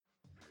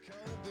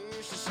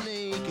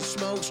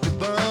smokes to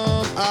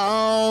bum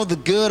all the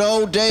good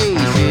old days,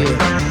 yeah.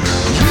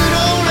 You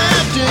don't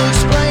have to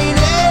explain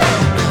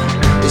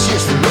it, it's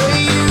just the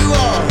way you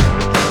are.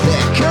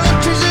 That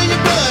country's in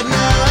your blood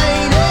now,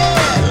 ain't it?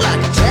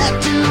 Like a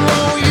tattoo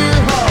on your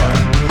heart.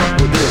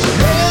 Well, there's a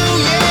hell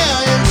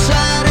yeah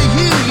inside of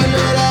you, you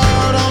let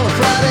out on a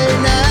Friday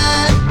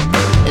night.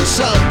 And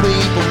some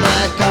people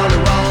might call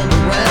it wrong,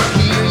 but around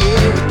here,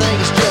 yeah,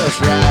 everything's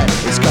just right.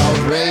 It's called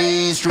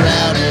Raised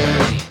Rowdy.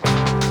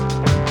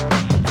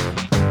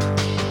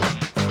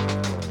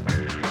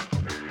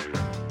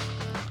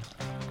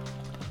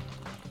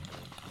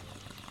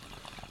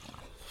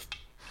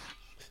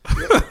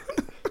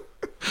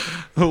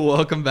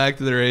 Welcome back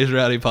to the Raised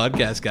Rowdy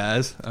podcast,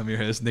 guys. I'm your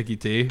host, Nikki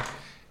T.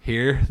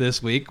 Here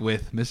this week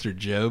with Mr.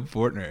 Job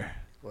Fortner.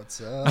 What's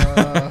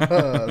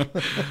up?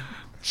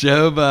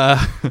 Job,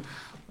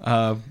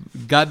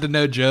 got to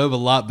know Job a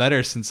lot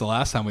better since the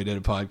last time we did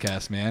a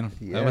podcast, man.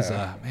 Yeah. That was,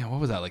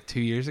 what was that, like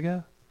 2 years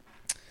ago?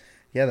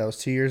 Yeah, that was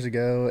 2 years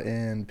ago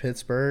in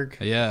Pittsburgh.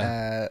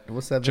 Yeah. At,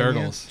 what's that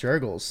venue? Jurgles.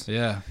 Jurgles.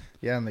 Yeah.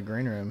 Yeah, in the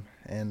green room.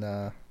 And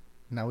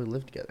now we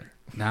live together.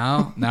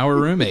 Now we're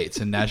roommates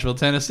in Nashville,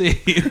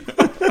 Tennessee.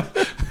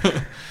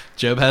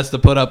 Job has to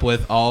put up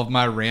with all of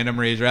my random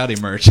Raised Rowdy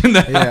merch in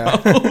the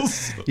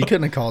house. You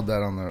couldn't have called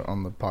that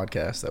on the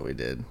podcast that we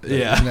did.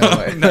 Yeah. No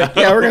way. No. Like,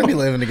 yeah, we're going to be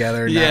living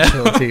together in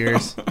Nashville in 2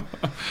 years.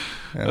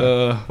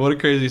 Yeah. What a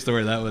crazy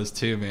story that was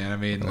too, man. I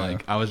mean,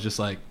 like, I was just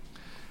like,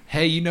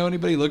 hey, you know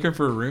anybody looking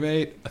for a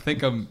roommate? I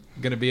think I'm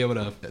going to be able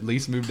to at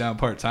least move down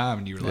part-time.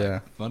 And you were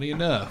like, funny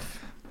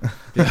enough.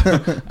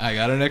 Yeah, I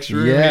got an extra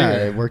room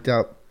here. It worked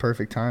out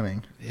perfect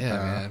timing. Yeah,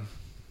 man.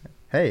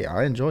 Hey,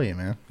 I enjoy you,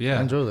 man. Yeah.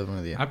 I enjoy living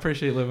with you. I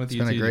appreciate living with you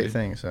too. It's been a great dude.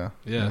 thing, so.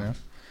 Yeah. You know,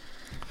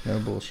 no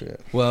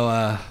bullshit.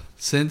 Well,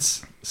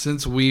 since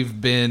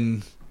we've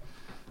been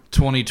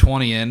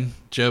 2020 in,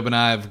 Job and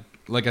I have,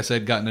 like I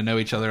said, gotten to know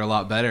each other a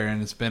lot better,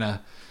 and it's been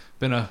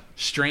a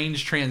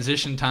strange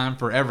transition time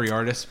for every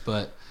artist,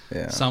 but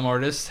some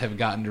artists have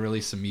gotten to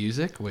release some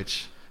music,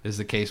 which is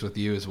the case with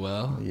you as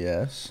well.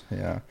 Yes,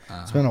 yeah.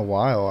 It's been a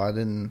while. I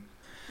didn't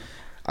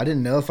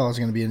know if I was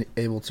going to be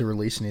able to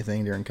release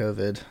anything during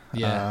COVID.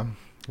 Yeah.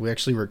 We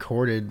actually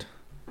recorded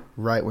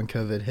right when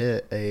COVID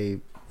hit a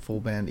full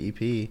band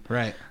EP.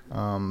 Right.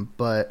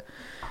 But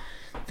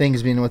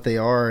things being what they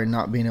are and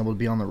not being able to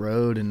be on the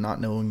road and not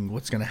knowing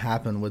what's going to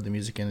happen with the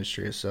music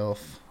industry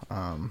itself,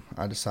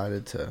 I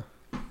decided to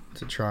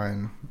try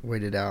and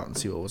wait it out and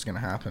see what was going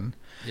to happen.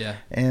 Yeah.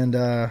 And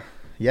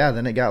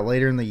then it got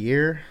later in the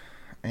year.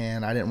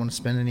 And I didn't want to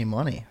spend any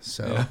money,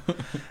 so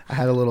I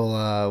had a little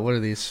what are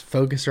these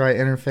Focusrite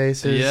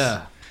interfaces?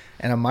 Yeah,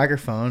 and a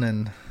microphone,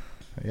 and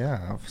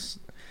I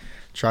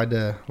tried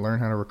to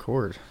learn how to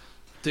record.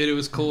 Dude, it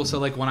was cool. So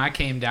like when I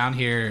came down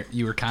here,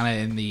 you were kind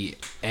of in the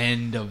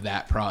end of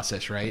that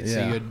process, right? Yeah.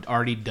 So you had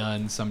already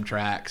done some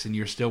tracks, and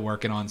you're still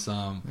working on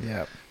some.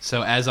 Yeah.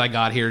 So as I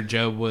got here,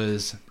 Job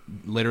was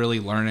literally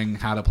learning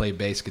how to play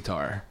bass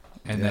guitar.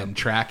 And then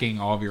tracking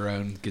all of your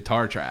own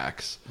guitar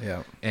tracks.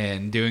 Yeah.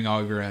 And doing all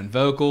of your own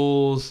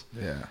vocals.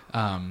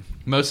 Yeah.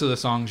 Most of the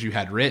songs you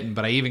had written,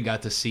 but I even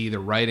got to see the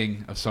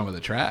writing of some of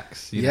the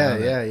tracks. You know,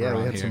 We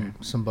had here.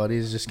 some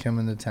buddies just come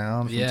into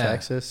town from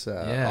Texas,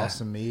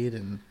 Austin Mead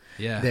and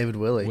David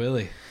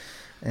Willie.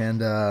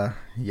 And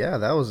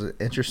that was an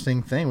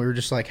interesting thing. We were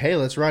just like, hey,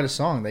 let's write a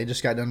song. They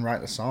just got done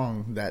writing a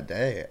song that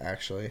day,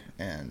 actually.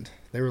 And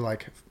they were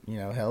like,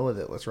 hell with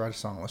it. Let's write a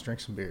song. Let's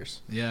drink some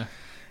beers. Yeah.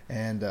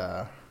 And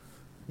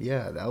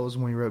that was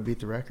when we wrote Beat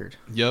the Record.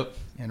 Yep.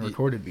 And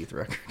recorded Beat the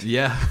Record.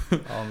 Yeah.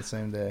 All on the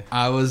same day.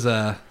 I was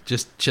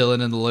just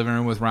chilling in the living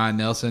room with Ryan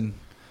Nelson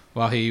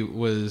while he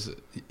was.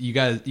 You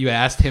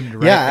asked him to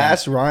write. Yeah, I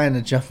asked Ryan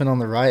to jump in on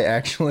the right,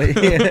 actually.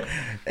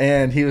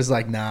 And he was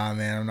like, nah,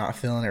 man, I'm not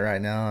feeling it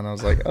right now. And I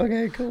was like,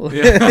 okay, cool.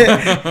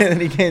 Yeah. And then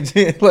he came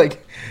to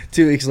like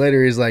 2 weeks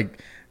later. He's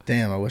like,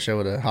 damn, I wish I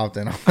would have hopped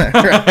in on that.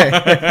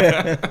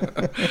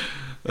 Right.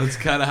 That's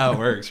kind of how it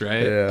works,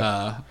 right?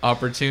 Yeah.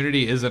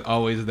 Opportunity isn't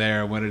always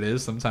there. When it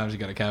is, sometimes you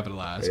got to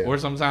capitalize. Yeah. Or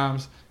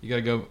sometimes you got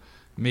to go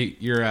meet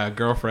your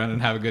girlfriend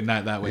and have a good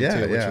night that way,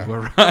 too, which is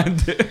what Ryan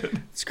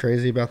did. It's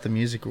crazy about the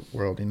music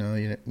world,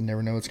 you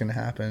never know what's going to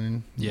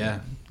happen. Yeah.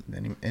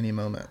 Any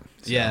moment.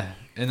 So. Yeah.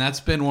 And that's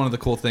been one of the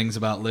cool things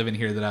about living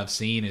here that I've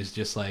seen is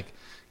just like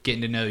getting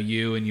to know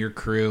you and your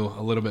crew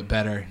a little bit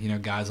better.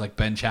 Guys like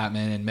Ben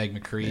Chapman and Meg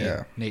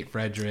McCree, Nate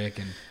Frederick,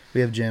 and we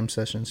have jam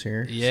sessions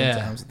here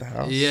sometimes at the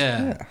house.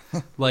 Yeah.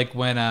 Like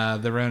when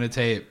the Rona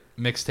tape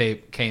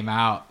mixtape came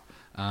out,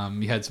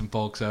 you had some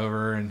folks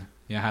over and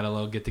had a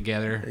little get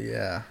together.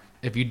 Yeah.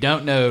 If you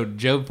don't know,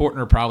 Job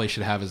Fortner probably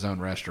should have his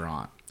own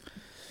restaurant.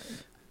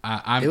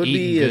 I'm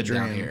eating good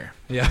down here.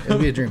 Yeah. It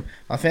would be a dream.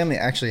 My family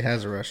actually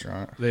has a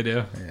restaurant. They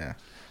do? Yeah.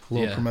 A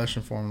little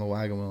promotion for them, the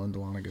Wagon Wheel in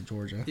Dahlonega,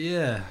 Georgia.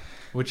 Yeah.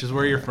 Which is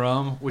where you're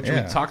from, which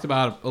we talked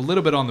about a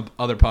little bit on the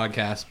other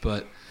podcast,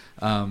 but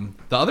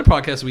the other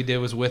podcast we did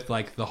was with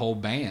like the whole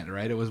band,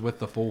 right? It was with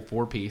the full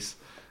 4-piece,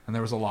 and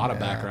there was a lot of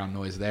background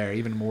noise there,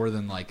 even more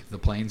than like the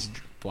planes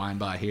flying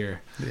by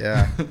here.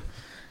 Yeah.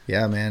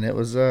 Yeah, man. It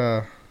was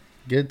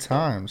good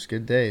times,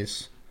 good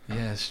days.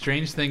 Yeah,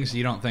 strange things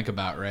you don't think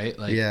about, right?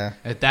 Like,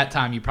 at that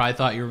time, you probably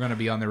thought you were going to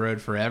be on the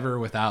road forever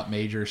without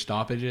major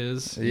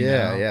stoppages.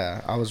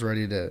 Yeah. I was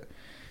ready to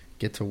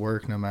get to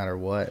work no matter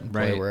what and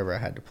play wherever I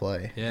had to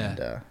play. Yeah.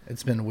 And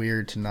it's been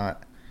weird to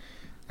not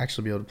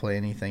actually be able to play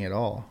anything at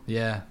all.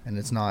 Yeah. And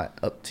it's not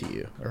up to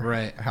you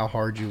or how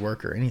hard you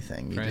work or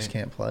anything. You just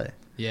can't play.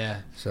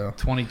 Yeah. So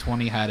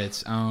 2020 had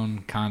its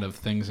own kind of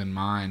things in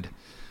mind,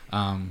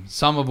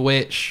 some of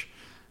which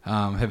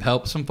have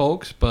helped some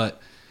folks,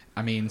 but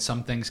I mean,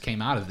 some things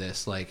came out of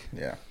this. Like,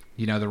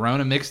 you know, the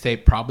Rona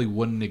mixtape probably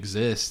wouldn't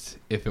exist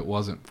if it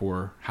wasn't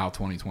for how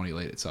 2020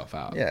 laid itself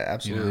out. Yeah,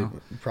 absolutely. You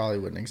know? Probably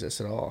wouldn't exist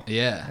at all.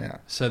 Yeah.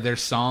 So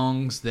there's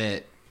songs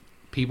that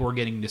people are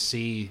getting to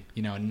see,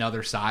 you know,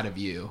 another side of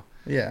you.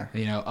 Yeah.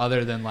 You know,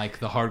 other than like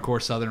the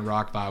hardcore Southern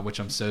rock vibe, which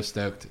I'm so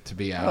stoked to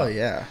be out. Oh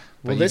yeah.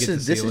 Well, this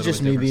is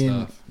just me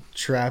being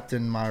trapped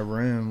in my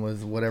room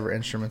with whatever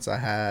instruments I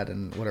had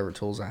and whatever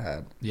tools I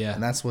had. Yeah.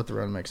 And that's what the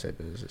Rona mixtape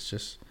is. It's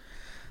just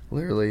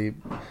literally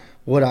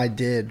what I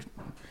did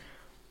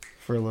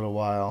for a little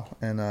while,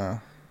 and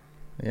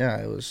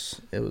it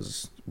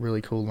was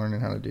really cool learning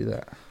how to do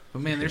that.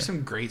 But man, there's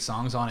some great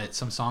songs on it.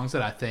 Some songs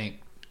that I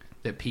think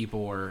that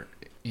people are,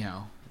 you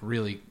know,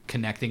 really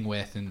connecting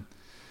with, and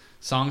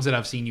songs that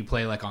I've seen you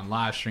play like on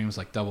live streams,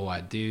 like Double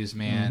Wide Dues,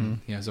 man. Mm-hmm.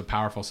 You know, it's a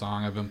powerful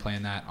song. I've been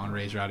playing that on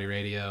Raise Rowdy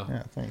Radio.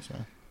 Yeah, thanks,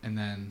 man. And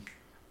then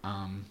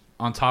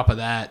on top of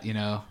that, you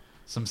know,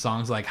 some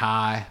songs like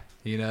High.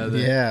 You know,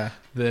 that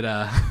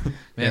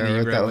man, I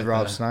wrote that with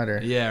Rob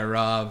Snyder. Yeah,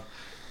 Rob.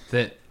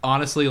 That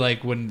honestly,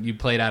 like when you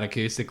played out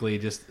acoustically,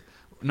 just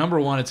number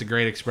one, it's a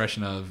great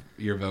expression of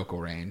your vocal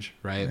range,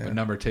 right? Yeah. But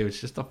number two,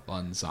 it's just a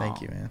fun song.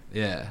 Thank you, man.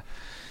 Yeah.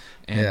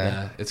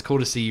 And it's cool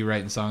to see you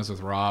writing songs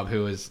with Rob,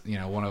 who is, you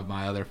know, one of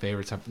my other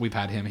favorites. We've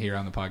had him here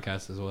on the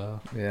podcast as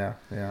well. Yeah.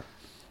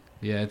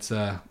 Yeah, it's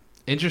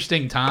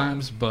interesting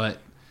times, but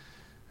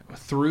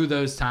through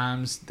those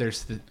times,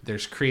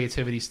 there's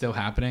creativity still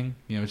happening.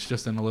 You know, it's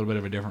just in a little bit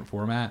of a different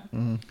format.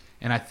 Mm-hmm.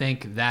 And I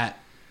think that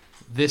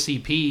this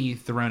EP,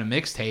 the Rona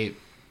mixtape,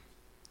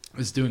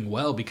 is doing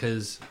well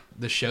because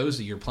the shows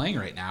that you're playing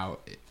right now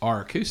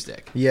are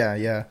acoustic.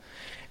 Yeah.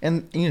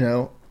 And, you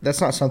know,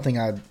 that's not something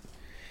I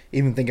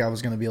even think I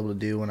was going to be able to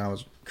do when I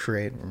was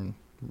creating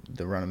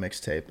the Rona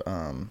mixtape.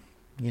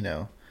 You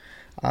know,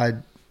 I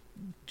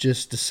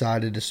just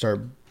decided to start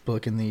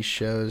booking these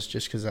shows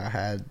just because I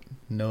had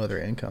no other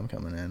income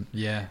coming in.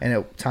 Yeah. And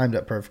it timed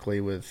up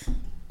perfectly with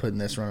putting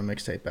this Rona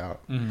mixtape out.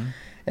 Mm-hmm.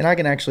 And I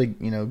can actually,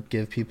 you know,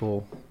 give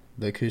people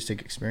the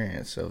acoustic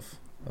experience of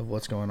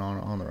what's going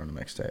on the Rona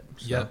mixtape.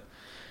 So,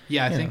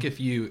 yeah. I think if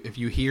you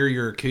hear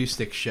your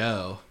acoustic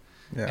show,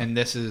 and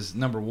this is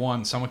number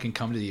one, someone can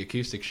come to the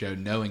acoustic show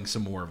knowing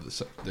some more of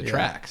the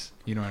tracks.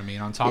 You know what I mean?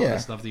 On top of the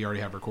stuff that you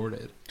already have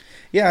recorded.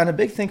 Yeah, and a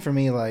big thing for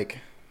me, like,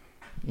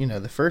 you know,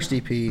 the first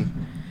EP,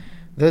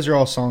 those are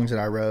all songs that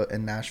I wrote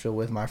in Nashville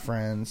with my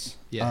friends.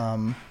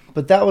 Yeah.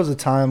 But that was a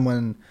time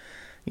when,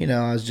 you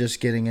know, I was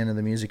just getting into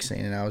the music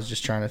scene and I was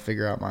just trying to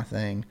figure out my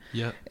thing.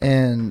 Yeah.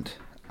 And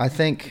I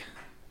think,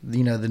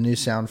 you know, the new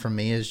sound for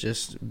me is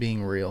just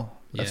being real.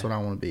 That's what I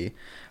want to be.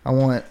 I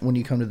want, when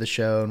you come to the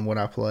show and what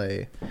I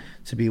play,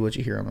 to be what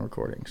you hear on the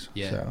recordings.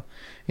 Yeah. So,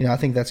 you know, I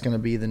think that's going to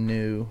be the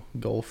new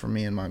goal for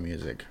me and my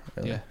music.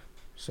 Really. Yeah.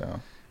 So.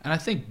 And I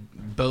think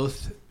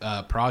both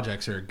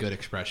projects are a good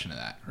expression of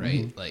that,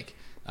 right? Mm-hmm. Like,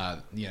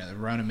 you know, the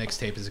Rona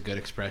mixtape is a good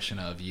expression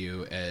of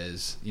you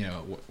as, you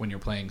know, when you're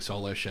playing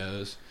solo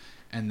shows.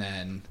 And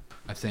then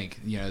I think,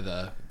 you know,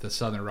 the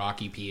Southern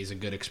Rock EP is a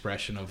good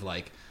expression of,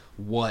 like,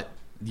 what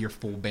your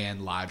full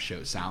band live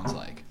show sounds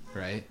like,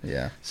 right?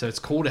 Yeah. So it's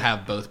cool to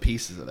have both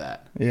pieces of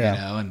that. Yeah.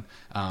 You know,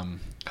 and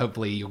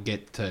hopefully you'll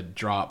get to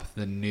drop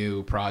the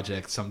new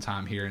project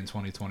sometime here in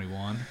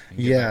 2021.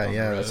 Yeah,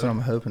 that's what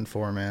I'm hoping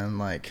for, man.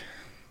 Like,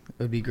 it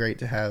would be great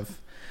to have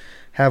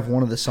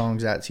one of the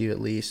songs out to you at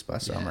least by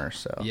summer.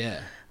 So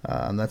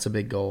that's a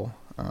big goal.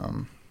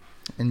 And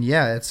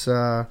it's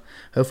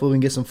hopefully we can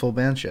get some full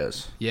band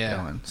shows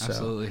going. So,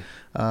 absolutely.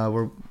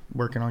 We're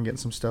working on getting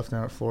some stuff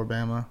down at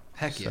Floribama.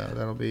 Heck yeah. So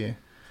that'll be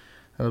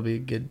a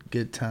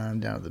good time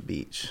down at the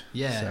beach.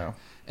 Yeah. So.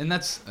 And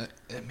that's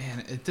man,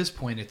 at this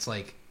point it's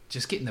like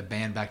just getting the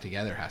band back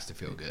together has to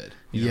feel good.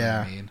 You know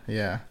what I mean?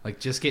 Yeah. Like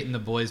just getting the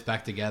boys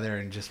back together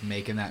and just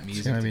making that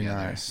music together. It's gonna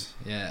be nice.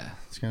 Yeah.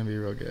 It's gonna be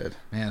real good.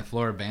 Man,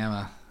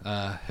 Floribama.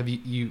 Have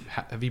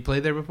you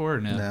played there before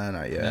or no? No,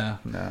 not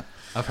yet. No.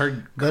 I've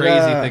heard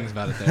crazy things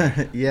about it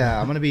there.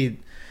 Yeah, I'm gonna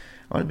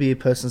be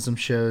posting some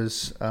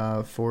shows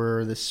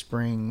for the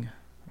spring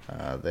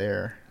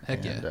there.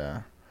 Heck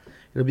yeah.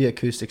 It'll be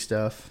acoustic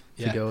stuff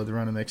to go with the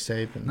Rona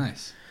mixtape and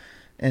nice.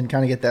 And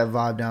kind of get that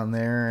vibe down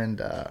there, and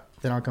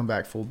then I'll come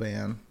back full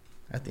band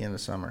at the end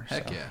of summer.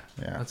 Heck so, yeah,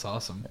 that's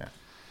awesome.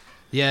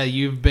 Yeah,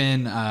 you've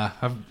been,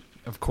 I've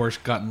of course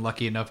gotten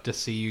lucky enough to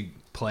see you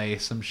play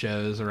some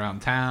shows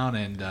around town,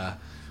 and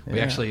We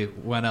actually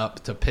went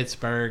up to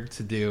Pittsburgh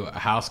to do a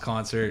house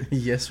concert.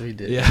 Yes, we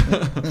did. Yeah.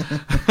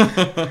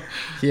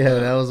 Yeah,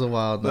 that was a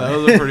wild night. That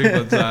was a pretty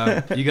fun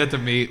time. You got to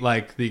meet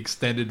like the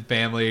extended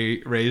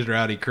family Raised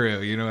Rowdy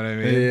crew. You know what I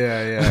mean?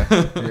 Yeah.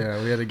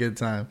 Yeah, we had a good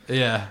time.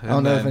 Yeah. I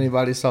don't know if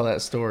anybody saw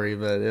that story,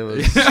 but it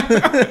was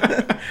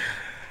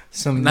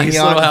some nice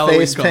neon little Halloween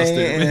face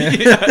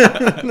paint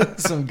costume.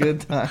 some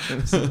good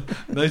times.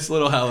 Nice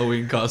little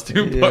Halloween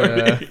costume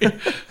party.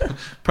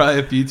 Probably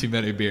a few too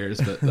many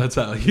beers, but that's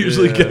how it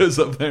usually goes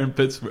up there in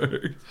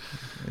Pittsburgh.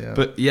 Yeah.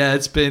 But yeah,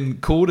 it's been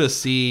cool to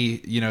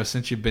see,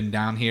 since you've been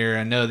down here.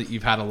 I know that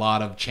you've had a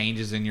lot of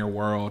changes in your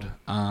world.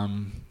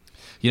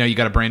 You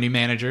got a brand new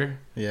manager,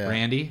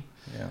 Randy,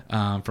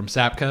 from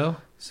Sapco.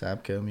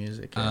 Sapco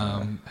Music,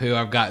 who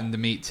I've gotten to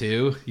meet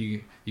too.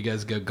 You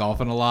guys go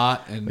golfing a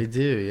lot, and we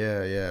do,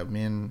 yeah.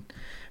 Me and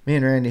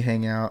Randy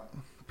hang out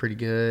pretty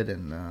good,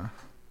 and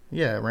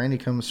Randy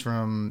comes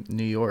from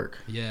New York.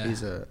 Yeah,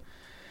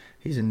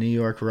 he's a New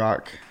York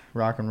rock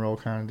and roll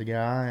kind of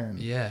guy, and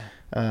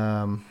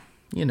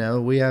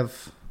we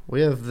have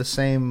the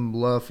same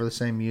love for the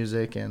same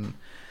music, and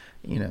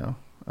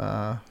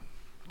kind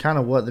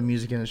of what the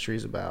music industry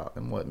is about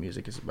and what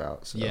music is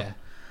about. So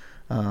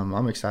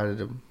I'm excited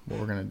to what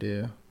we're gonna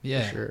do.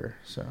 Yeah, for sure.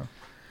 So.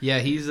 Yeah,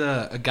 he's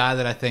a guy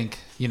that I think,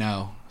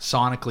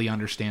 sonically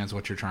understands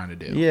what you're trying to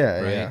do.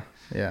 Yeah, right?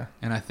 Yeah.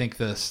 And I think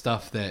the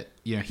stuff that,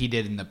 he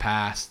did in the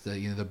past,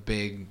 the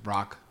big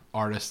rock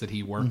artists that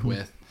he worked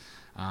with,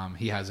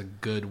 he has a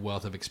good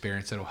wealth of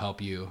experience that'll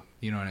help you,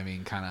 you know what I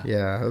mean? Kind of.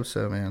 Yeah, I hope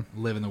so, man.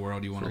 Live in the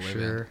world you want to live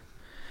in.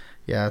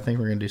 Yeah, I think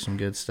we're going to do some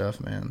good stuff,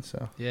 man.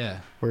 So yeah.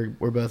 We're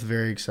both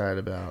very excited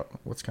about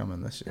what's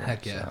coming this year.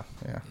 Heck yeah.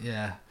 So,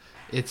 yeah.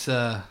 It's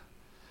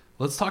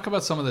let's talk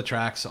about some of the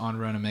tracks on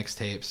Rona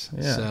Mixtapes.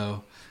 Yeah.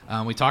 So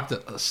we talked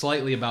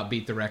slightly about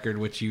Beat the Record,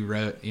 which you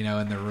wrote,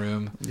 in the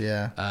room.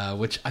 Yeah.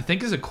 Which I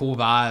think is a cool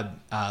vibe,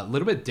 a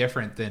little bit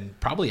different than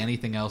probably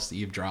anything else that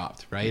you've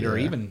dropped, right? Yeah. Or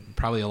even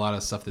probably a lot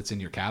of stuff that's in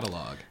your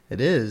catalog.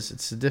 It is.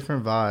 It's a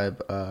different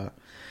vibe.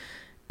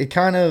 It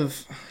kind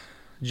of...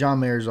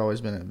 John Mayer's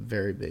always been a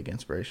very big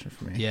inspiration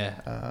for me.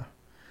 Yeah.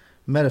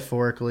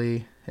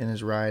 Metaphorically in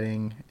his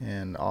writing,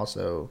 and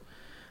also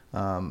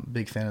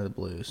big fan of the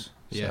blues.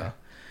 Yeah.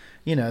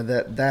 So,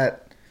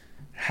 that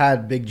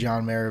had big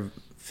John Mayer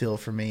feel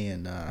for me,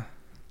 and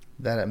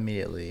that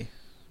immediately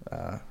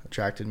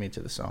attracted me to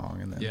the song.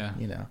 And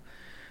then,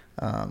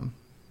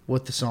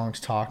 what the song's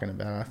talking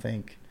about, I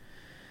think,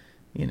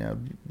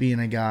 being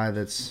a guy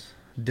that's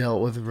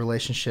dealt with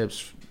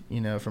relationships,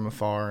 from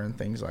afar and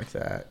things like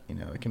that,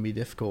 it can be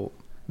difficult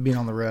being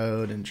on the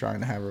road and trying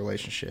to have a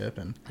relationship,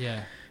 and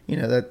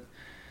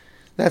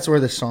that's where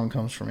this song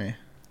comes for me.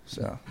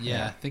 So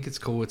I think it's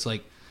cool.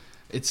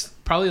 It's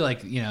probably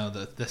like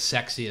the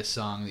sexiest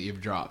song that you've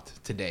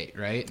dropped to date,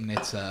 right? And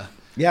it's I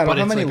don't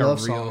have many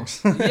love songs.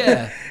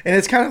 Yeah, and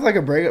it's kind of like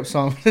a breakup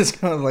song, but it's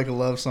kind of like a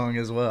love song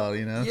as well,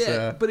 Yeah,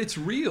 so, but it's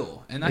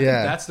real, and I think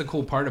that's the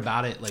cool part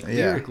about it. Like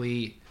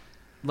lyrically,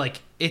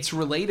 like it's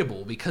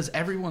relatable because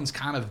everyone's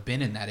kind of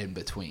been in that in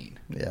between,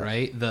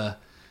 right? The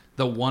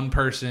one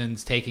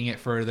person's taking it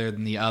further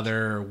than the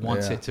other, or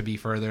wants it to be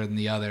further than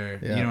the other.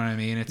 You know what I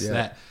mean?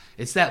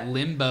 It's that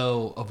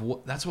limbo of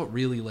what that's what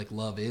really like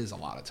love is a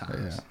lot of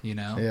times.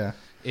 Yeah.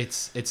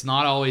 It's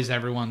not always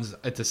everyone's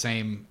at the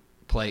same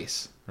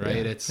place,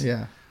 right?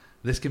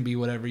 This can be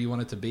whatever you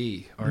want it to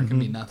be, or it can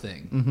be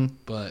nothing. Mm-hmm.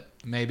 But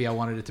maybe I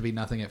wanted it to be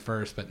nothing at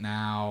first, but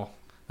now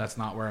that's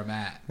not where I'm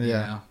at.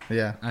 Yeah.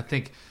 I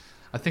think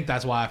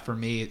that's why for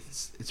me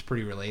it's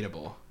pretty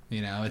relatable.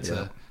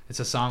 It's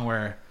a song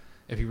where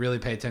if you really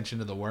pay attention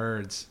to the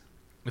words,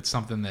 it's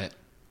something that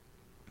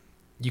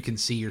you can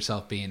see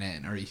yourself being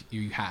in, or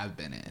you have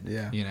been in.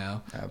 Yeah.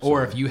 Absolutely.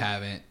 Or if you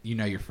haven't,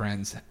 your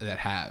friends that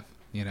have.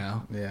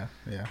 Yeah.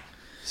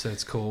 So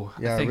it's cool.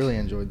 Yeah, I really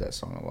enjoyed that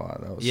song a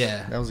lot.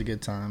 That was a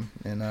good time.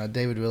 And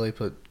David Willey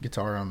put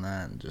guitar on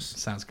that and just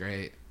sounds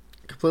great.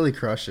 Completely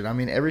crushed it. I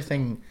mean,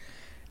 everything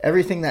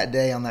that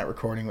day on that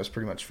recording was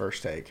pretty much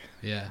first take.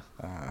 Yeah.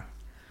 And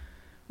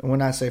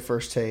when I say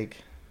first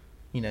take,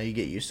 you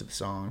get used to the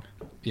song.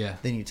 Yeah.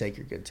 Then you take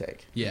your good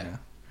take. Yeah.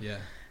 Yeah.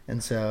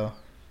 And so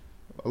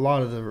a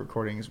lot of the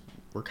recordings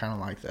were kind of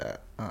like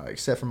that,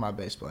 except for my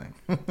bass playing.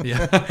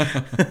 Yeah.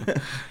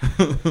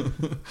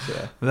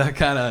 That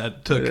kind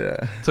of took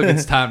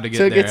its time to get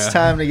there. Took its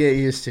time to get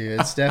used to.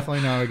 It's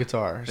definitely not a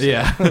guitar. So.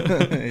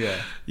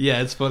 Yeah.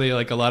 Yeah, it's funny.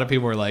 Like, a lot of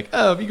people are like,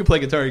 oh, if you can play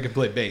guitar, you can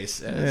play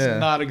bass. It's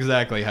not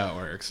exactly how it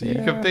works. You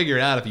can figure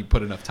it out if you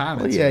put enough time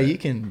into it. You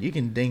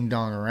can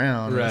ding-dong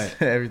around. Right.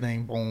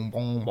 Everything, boom,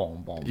 boom,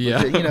 boom, boom.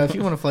 Yeah. But, if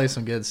you want to play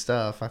some good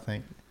stuff, I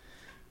think,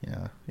 you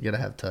got to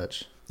have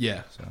touch.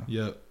 Yeah. So.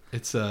 Yep.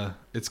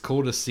 It's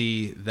cool to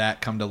see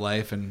that come to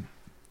life, and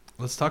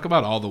let's talk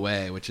about All the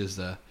Way, which is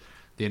the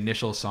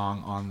initial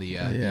song on the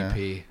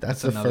EP.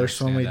 That's the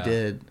first one we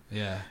did.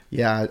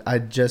 Yeah.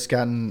 I'd just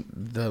gotten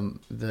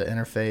the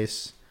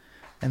interface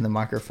and the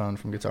microphone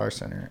from Guitar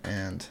Center,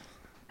 and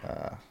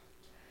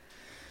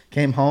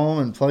came home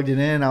and plugged it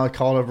in. I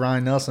called up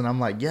Ryan Nelson. I'm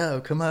like,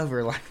 yo, come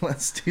over. Like,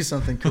 let's do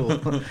something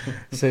cool.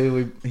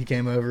 So he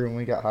came over and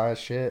we got high as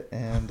shit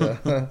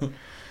and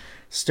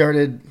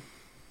started,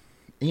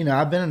 you know,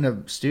 I've been in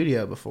a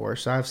studio before,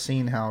 so I've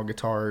seen how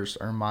guitars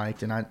are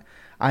mic'd, and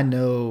I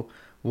know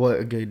what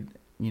a good,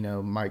 you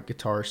know, mic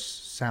guitar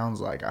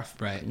sounds like.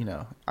 You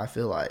know, I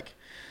feel like.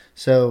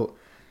 So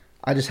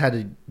I just had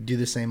to do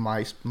the same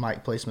mic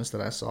placements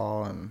that I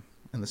saw in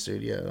the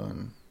studio,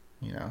 and,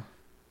 you know,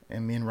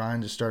 and me and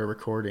Ryan just started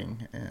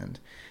recording, and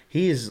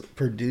he's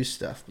produced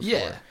stuff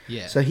before.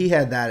 Yeah. So he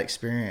had that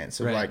experience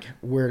of like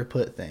where to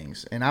put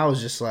things, and I was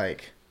just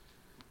like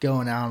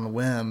going out on a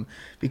whim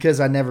because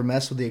I never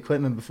messed with the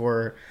equipment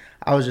before.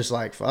 I was just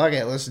like, fuck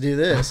it, let's do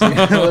this.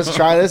 Let's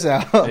try this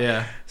out.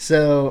 Yeah.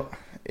 So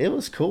it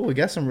was cool. We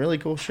got some really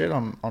cool shit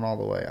on All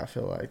the Way. I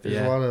feel like there's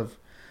a lot of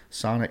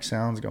sonic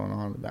sounds going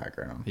on in the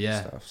background.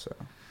 And stuff. So,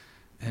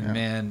 and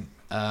man,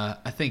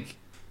 I think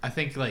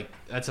like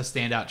that's a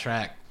standout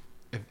track,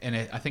 and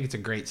I think it's a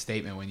great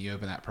statement when you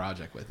open that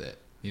project with it.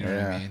 You know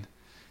what I mean?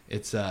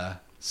 It's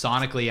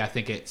sonically, I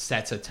think it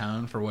sets a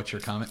tone for what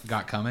you're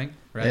got coming,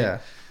 right? Yeah.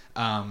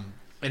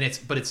 And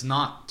it's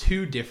not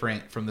too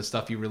different from the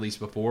stuff you released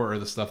before or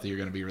the stuff that you're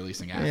going to be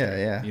releasing after.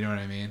 Yeah. You know what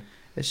I mean?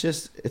 It's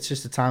just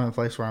a time and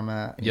place where I'm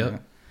at. You know?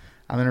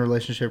 I'm in a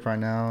relationship right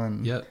now,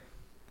 and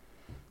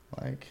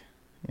like,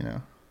 you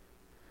know,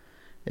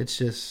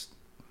 it's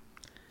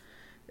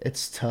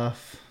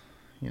tough.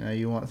 You know,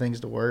 you want things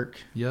to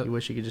work. You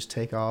wish you could just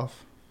take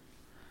off.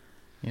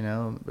 You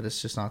know, but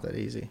it's just not that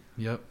easy.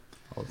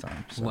 All the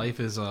time. So. Life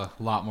is a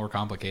lot more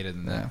complicated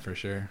than that, for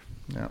sure.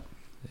 Yeah.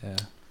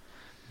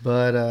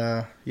 But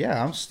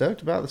I'm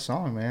stoked about the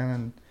song, man.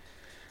 And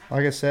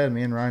like I said,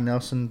 me and Ryan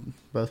Nelson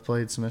both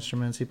played some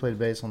instruments. He played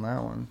bass on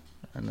that one,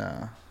 and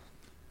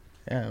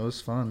it was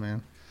fun,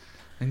 man.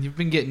 And you've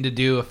been getting to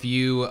do a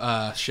few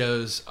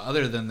shows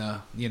other than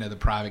the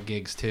private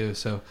gigs too.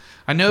 So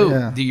I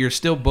know that you're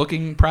still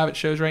booking private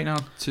shows right now.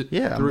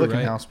 I'm booking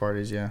house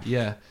parties.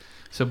 Yeah.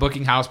 So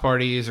booking house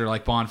parties or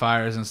like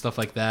bonfires and stuff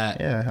like that.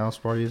 Yeah, house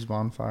parties,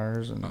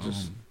 bonfires, and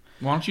just.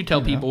 Why don't you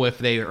tell people if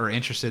they are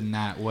interested in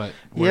that? So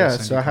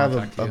I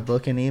have a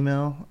booking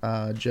email,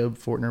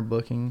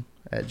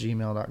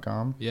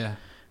 jobfortnerbooking@gmail.com. Yeah.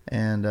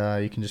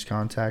 And you can just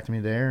contact me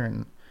there,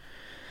 and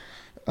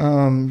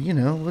you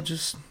know, we'll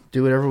just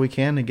do whatever we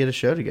can to get a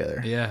show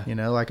together. Yeah. You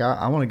know, like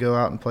I want to go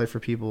out and play for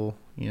people,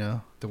 you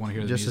know, that want to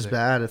hear the just music. as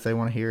bad if they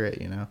want to hear it,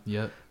 you know.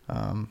 Yep.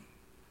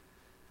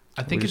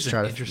 I think it's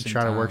an interesting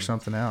try time. To work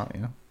something out, you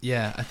know.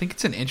 Yeah, I think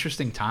it's an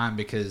interesting time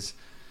because,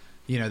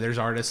 you know, there's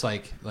artists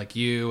like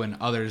you and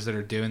others that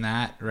are doing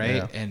that, right?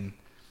 Yeah. And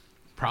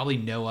probably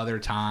no other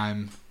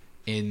time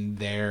in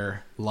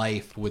their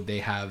life would they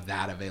have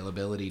that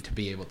availability to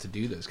be able to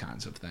do those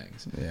kinds of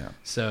things. Yeah.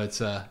 So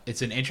it's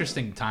an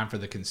interesting time for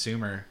the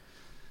consumer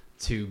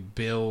to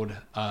build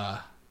to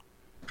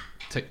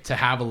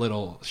have a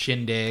little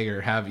shindig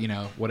or have, you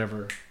know,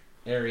 whatever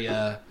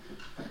area.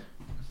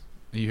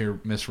 You hear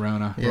Miss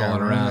Rona rolling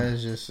around. Rona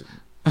is just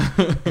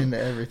into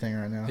everything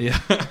right now. Yeah.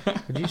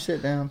 Could you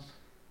sit down?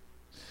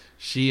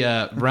 She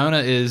Rona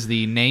is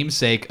the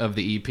namesake of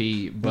the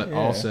EP, but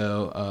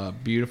also a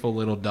beautiful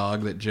little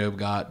dog that Job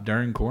got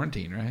during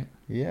quarantine, right?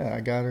 Yeah, I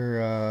got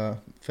her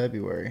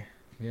February.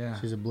 Yeah.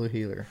 She's a blue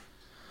heeler.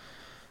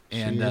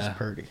 And she is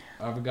pretty.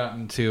 I've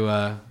gotten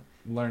to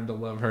learn to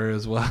love her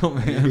as well,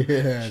 man.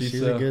 Yeah,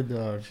 she's a good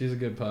dog. She's a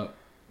good pup.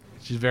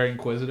 She's very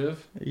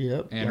inquisitive.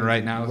 Yep. And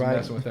right now is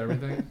messing with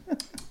everything.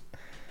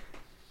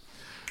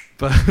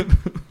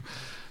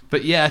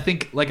 But yeah, I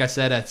think, like I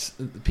said, it's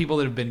people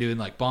that have been doing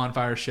like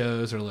bonfire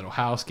shows or little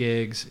house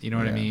gigs, you know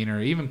what I mean?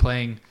 Or even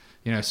playing,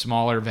 you know,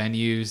 smaller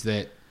venues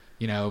that,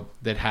 you know,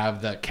 that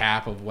have the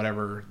cap of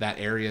whatever that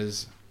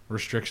area's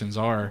restrictions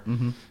are.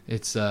 Mm-hmm.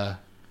 It's a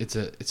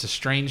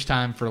strange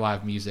time for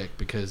live music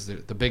because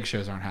the big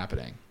shows aren't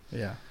happening.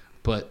 Yeah.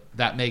 But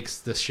that makes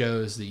the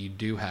shows that you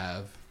do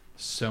have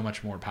so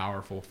much more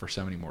powerful for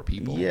so many more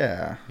people.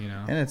 Yeah. You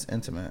know? And it's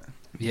intimate.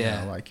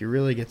 Yeah. You know, like you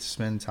really get to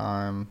spend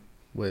time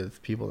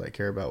with people that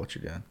care about what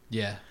you're doing.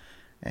 Yeah.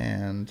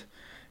 And,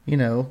 you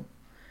know,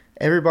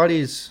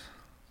 everybody's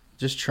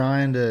just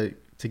trying to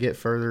get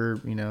further,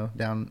 you know,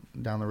 down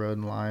the road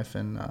in life.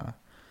 And,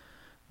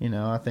 you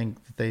know, I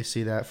think that they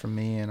see that from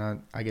me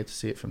and I get to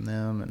see it from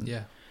them.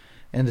 And,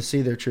 and to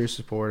see their true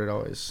support, it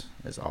always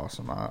is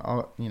awesome.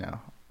 I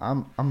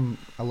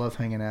love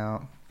hanging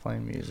out,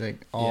 playing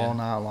music all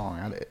night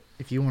long.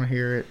 If you want to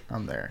hear it,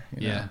 I'm there.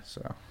 You know?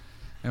 So,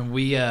 and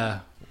we've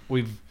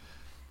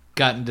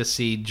gotten to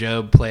see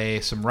Job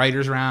play some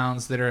writers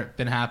rounds that are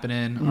been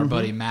happening. Mm-hmm. Our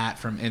buddy Matt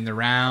from In the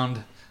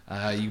Round.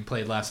 You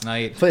played last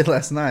night.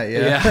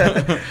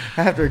 Yeah.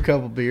 After a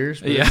couple beers,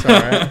 but it's all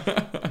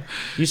right.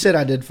 You said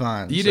I did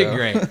fine. You did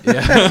great.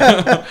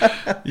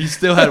 Yeah. You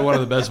still had one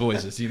of the best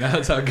voices. You know,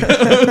 that's how it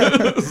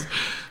goes.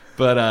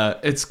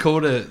 But it's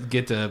cool to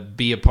get to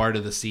be a part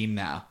of the scene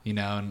now, you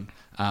know.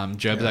 And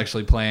Job's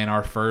actually playing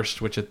our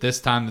first, which at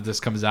this time that this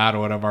comes out, it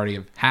would have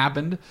already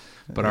happened.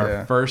 But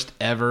our first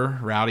ever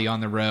Rowdy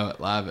on the Row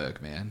at Live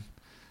Oak, man.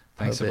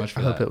 Thanks so much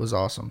for that. I hope it was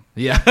awesome.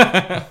 Yeah.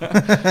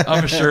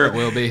 I'm sure it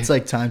will be. It's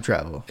like time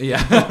travel.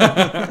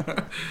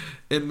 Yeah.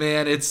 And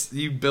man,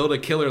 you build a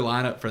killer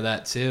lineup for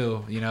that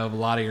too. You know, a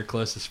lot of your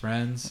closest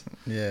friends.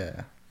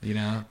 Yeah. You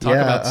know, talk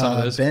about some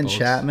of those Ben folks.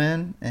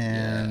 Chapman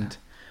and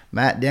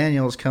Matt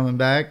Daniels coming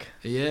back.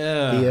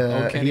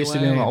 Yeah. He used to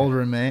be my old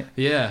roommate.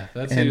 Yeah.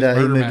 That's he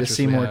moved to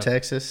Seymour,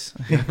 Texas.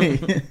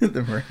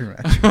 The murder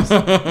mattress.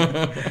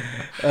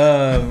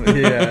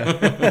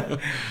 Yeah.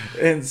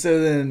 And so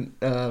then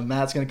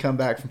Matt's going to come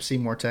back from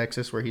Seymour,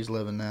 Texas, where he's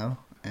living now.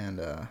 And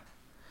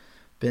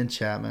Ben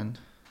Chapman,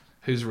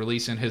 who's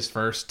releasing his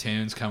first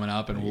tunes coming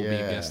up, and will be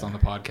a guest on the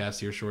podcast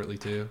here shortly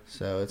too.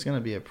 So it's gonna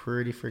be a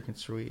pretty freaking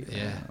sweet.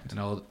 Yeah, an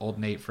old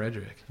Nate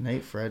Frederick.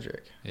 Nate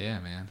Frederick. Yeah,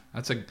 man,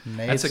 that's a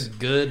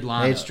good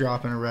lineup. Nate's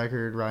dropping a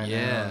record right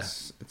now.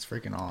 It's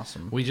freaking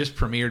awesome. We just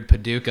premiered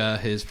Paducah,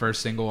 his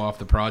first single off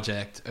the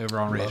project, over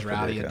on Raised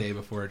Rowdy a day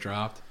before it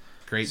dropped.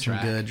 Great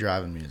track. Good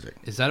driving music.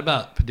 Is that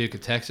about Paducah,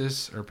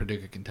 Texas, or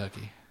Paducah,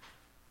 Kentucky?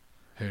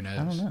 Who knows?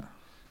 I don't know.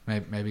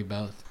 Maybe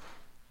both.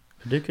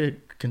 Paducah,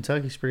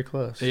 Kentucky's pretty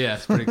close. Yeah,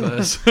 it's pretty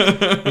close. We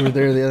were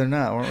there the other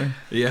night, weren't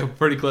we? Yeah,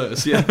 pretty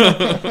close. Yeah.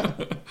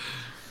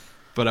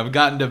 But I've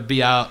gotten to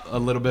be out a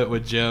little bit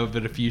with Joe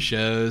at a few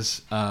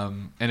shows,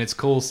 and it's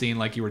cool seeing,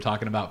 like you were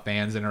talking about,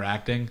 fans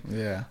interacting.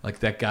 Yeah. Like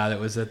that guy that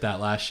was at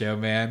that last show,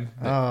 man.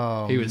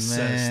 Oh, he was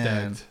so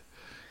stoked.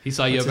 He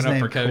saw you What's open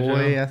his up for name? Kojo.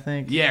 Koi, I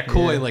think. Yeah,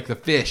 Koi, like the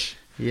fish.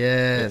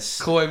 Yes.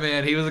 Koi,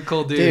 man, he was a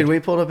cool dude. Dude, we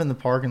pulled up in the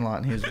parking lot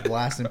and he was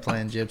blasting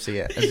playing Gypsy.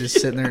 I was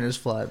just sitting there in his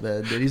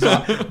flatbed. Dude, he's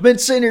like, I've been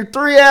sitting here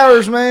 3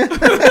 hours, man.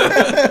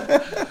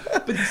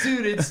 But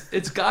dude,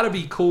 it's got to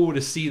be cool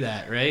to see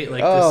that, right?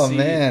 Like,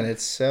 man,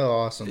 it's so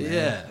awesome. Man.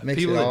 Yeah, it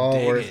makes it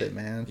all worth it,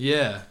 man.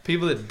 Yeah,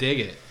 people that dig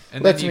it.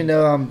 And lets me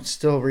know I'm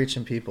still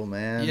reaching people,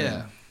 man.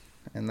 Yeah,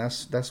 and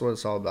that's what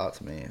it's all about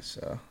to me.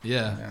 So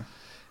yeah.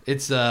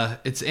 It's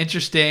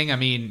interesting. I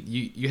mean,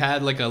 you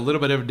had like a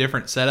little bit of a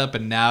different setup,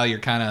 and now you're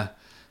kind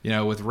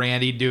of, with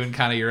Randy doing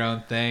kind of your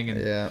own thing.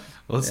 And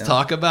let's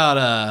talk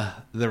about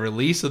the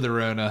release of the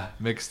Rona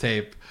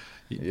mixtape.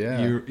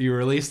 Yeah, you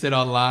released it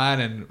online,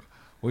 and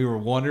we were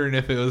wondering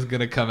if it was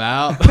gonna come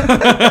out.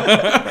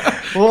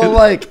 Well,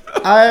 like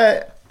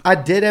I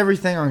did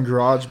everything on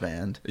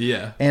GarageBand.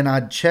 Yeah. And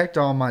I checked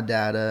all my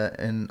data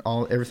and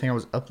everything I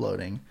was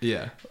uploading.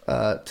 Yeah.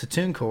 To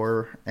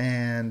TuneCore,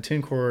 and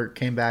TuneCore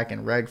came back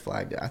and reg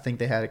flagged it. I think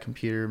they had a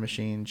computer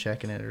machine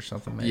checking it or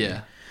something. Maybe.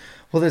 Yeah.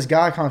 Well, this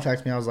guy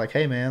contacted me. I was like,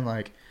 "Hey, man,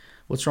 like,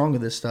 what's wrong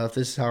with this stuff?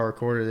 This is how I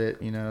recorded it.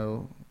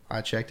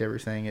 I checked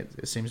everything.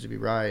 It seems to be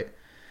right."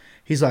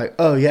 He's like,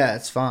 "Oh yeah,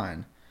 it's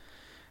fine."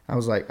 I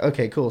was like,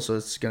 "Okay, cool. So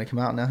it's gonna come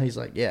out now?" He's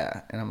like,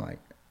 "Yeah," and I'm like,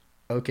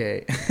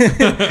 "Okay,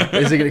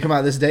 is it gonna come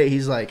out this date?"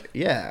 He's like,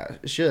 "Yeah,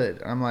 it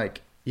should." I'm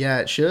like, "Yeah,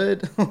 it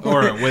should,"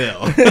 or it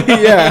will.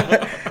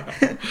 Yeah.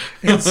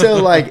 And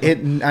so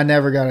I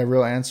never got a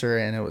real answer,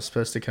 and it was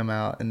supposed to come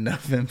out in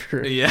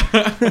November. Yeah.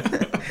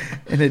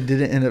 And it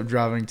didn't end up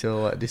dropping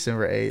till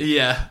December 8th.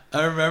 Yeah,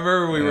 I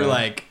remember we were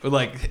like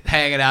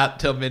hanging out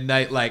till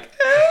midnight, like,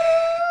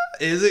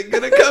 is it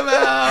gonna come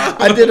out?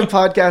 I did a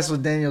podcast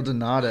with Daniel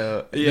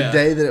Donato the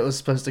day that it was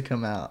supposed to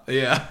come out.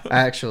 Yeah,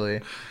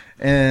 actually.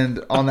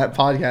 And on that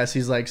podcast,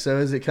 he's like, "So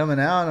is it coming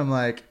out?" And I'm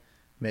like,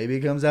 "Maybe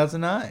it comes out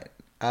tonight.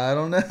 I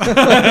don't know."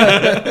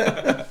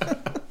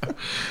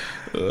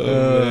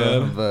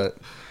 But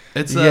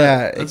it's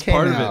that's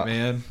part of it,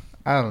 man.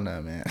 I don't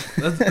know, man.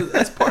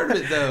 That's part of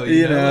it, though.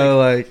 You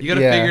know, you got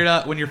to figure it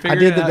out when you're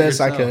figuring it out. I did the best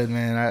yourself. I could,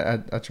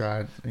 man. I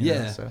tried.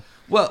 So.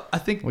 Well, I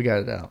think we got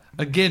it out.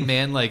 Again,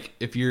 man, like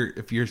if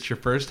it's your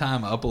first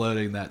time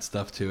uploading that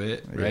stuff to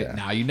it, right?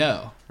 Now you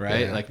know,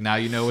 right? Yeah. Like now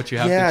you know what you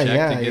have to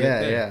check to get it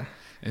there. Yeah.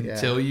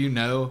 Until you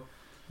know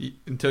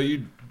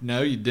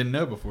you didn't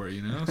know before,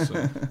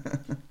 So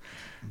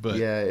but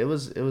yeah, it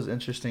was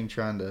interesting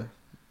trying to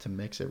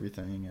mix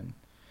everything and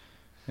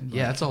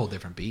it's a whole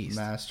different beast.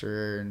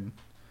 Master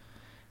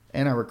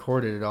and I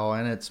recorded it all,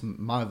 and it's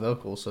my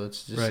vocal, so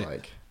it's just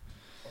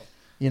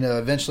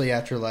eventually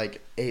after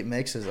 8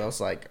 mixes, I was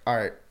like, all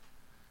right,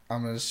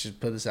 I'm gonna just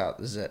put this out.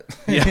 This is it.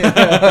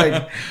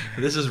 Yeah.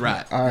 This is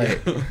right. All right.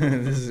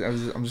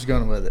 I'm just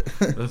going with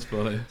it. That's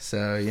funny.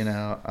 So it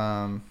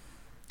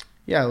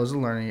was a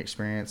learning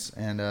experience,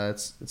 and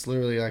it's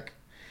literally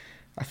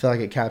I feel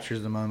like it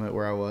captures the moment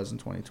where I was in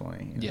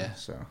 2020.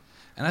 So,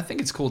 and I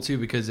think it's cool too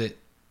because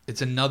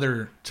it's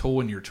another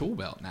tool in your tool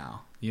belt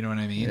now. You know what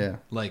I mean? Yeah.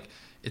 Like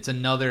it's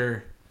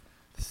another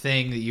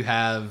thing that you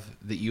have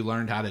that you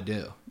learned how to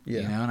do.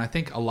 Yeah. And I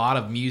think a lot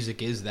of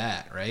music is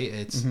that, right?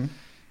 It's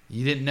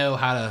you didn't know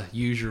how to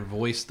use your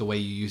voice the way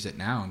you use it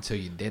now until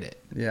you did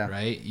it. Yeah.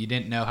 Right? You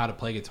didn't know how to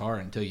play guitar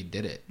until you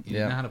did it. You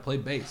didn't know how to play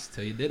bass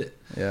until you did it.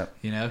 Yeah.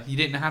 You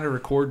didn't know how to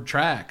record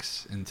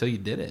tracks until you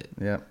did it.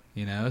 Yeah.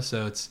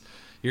 So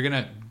you're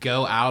gonna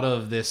go out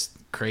of this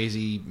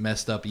crazy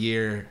messed up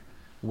year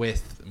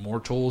with more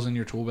tools in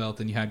your tool belt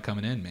than you had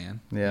coming in, man.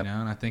 Yeah.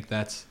 And I think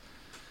that's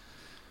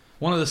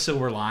one of the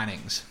silver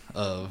linings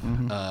of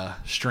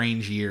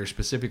strange year,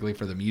 specifically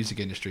for the music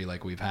industry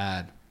like we've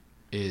had,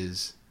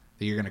 is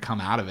that you're going to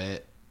come out of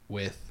it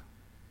with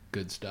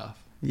good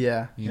stuff.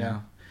 Yeah. You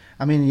know?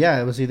 I mean,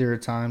 it was either a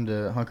time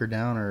to hunker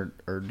down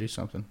or do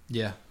something.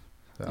 Yeah.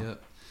 So.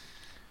 Yep.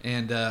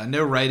 And I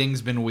know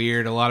writing's been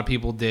weird. A lot of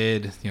people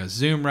did,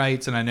 Zoom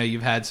writes, and I know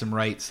you've had some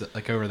writes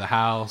like over the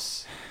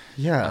house.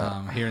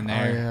 Yeah. Here and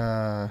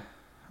there.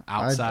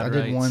 Outside I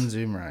did one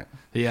Zoom write.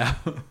 Yeah.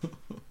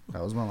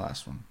 That was my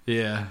last one.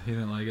 Yeah. You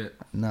didn't like it?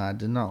 No, I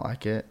did not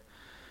like it.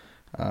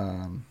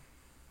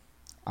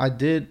 I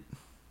did,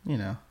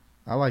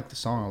 I liked the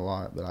song a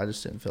lot, but I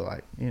just didn't feel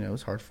like, it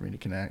was hard for me to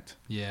connect.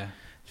 Yeah.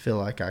 Feel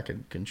like I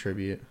could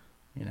contribute,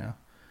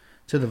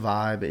 to the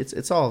vibe.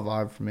 It's all a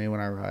vibe for me when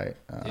I write.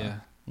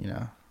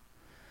 Yeah.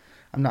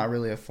 I'm not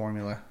really a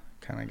formula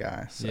kind of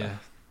guy. So, yeah.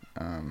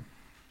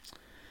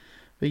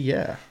 But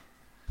yeah.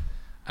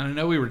 I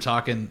know we were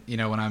talking,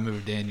 when I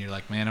moved in, you're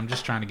like, man, I'm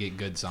just trying to get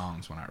good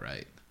songs when I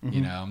write.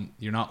 Mm-hmm.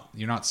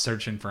 You're not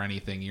searching for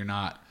anything. You're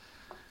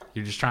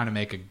just trying to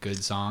make a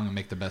good song and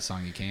make the best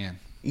song you can.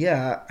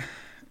 Yeah.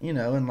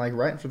 And like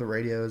writing for the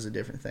radio is a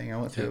different thing. I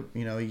went through,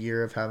 a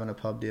year of having a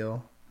pub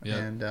deal. Yep.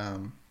 And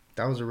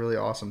that was a really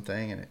awesome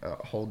thing and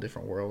a whole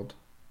different world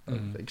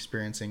of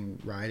experiencing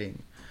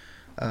writing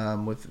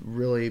with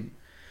really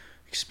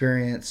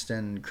experienced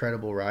and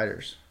credible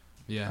writers.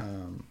 Yeah.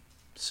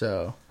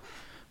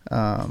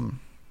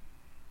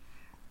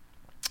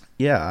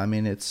 Yeah, I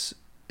mean, it's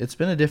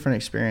been a different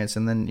experience.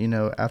 And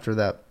then, after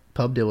that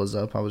pub deal was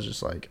up, I was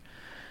just like,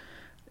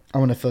 I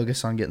want to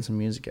focus on getting some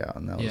music out.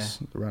 And that was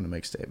the Run to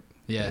Mixtape,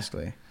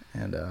 basically.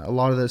 And a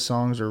lot of those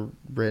songs are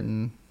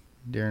written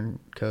during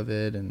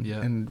COVID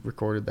and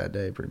recorded that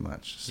day pretty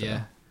much. So.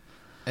 Yeah.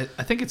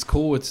 I think it's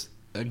cool. It's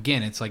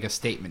like a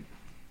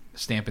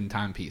stamping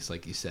timepiece,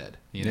 like you said,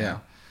 Yeah.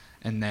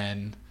 And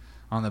then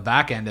on the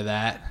back end of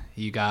that,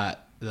 you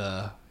got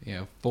the,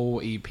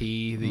 full EP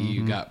that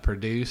you got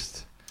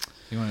produced.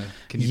 Can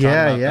you talk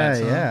about that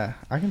song? Yeah.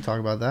 I can talk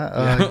about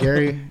that.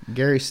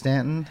 Gary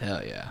Stanton.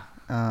 Hell yeah.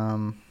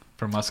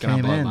 From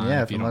Muscadine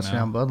Bloodline. From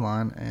Muscadine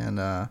Bloodline.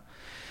 And,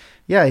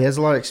 he has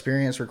a lot of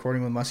experience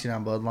recording with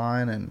Muscadine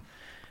Bloodline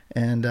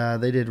and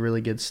they did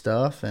really good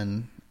stuff.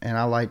 And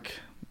I like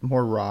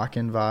more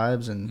rockin'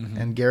 vibes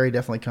and Gary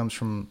definitely comes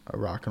from a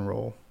rock and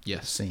roll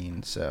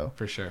scene. So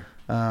for sure.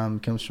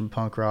 Comes from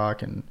punk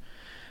rock and,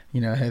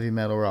 heavy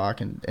metal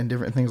rock and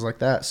different things like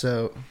that.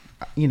 So,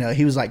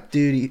 he was like,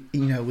 dude,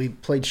 we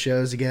played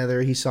shows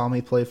together. He saw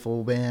me play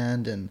full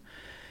band and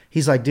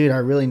he's like, dude, I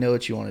really know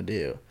what you want to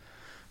do.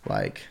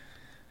 Like,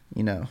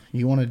 you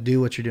want to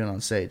do what you're doing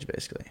on stage,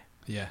 basically.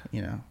 Yeah.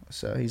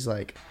 So he's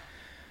like,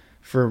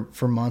 for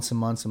months and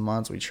months and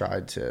months, we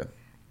tried to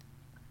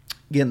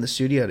get in the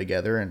studio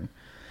together. And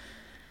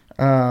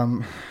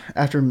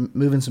after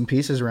moving some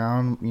pieces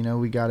around,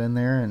 we got in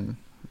there and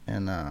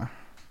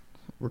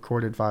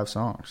recorded 5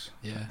 songs.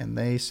 Yeah. And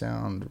they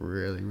sound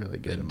really, really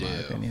good in my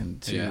opinion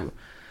to,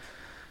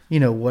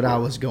 what I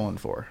was going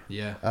for.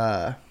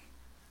 Yeah.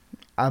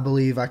 I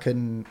believe I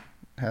couldn't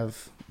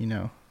have,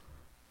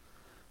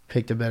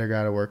 picked a better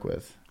guy to work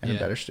with and a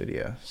better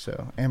studio.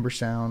 So Amber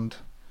Sound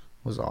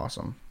was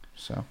awesome.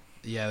 So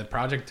yeah, the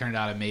project turned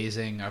out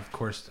amazing. Of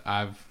course,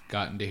 I've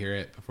gotten to hear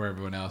it before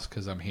everyone else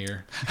because I'm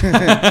here.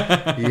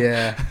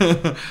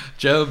 Yeah.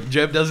 Job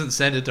doesn't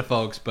send it to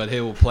folks, but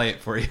he will play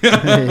it for you.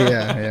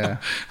 Yeah.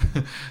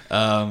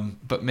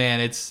 But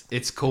man,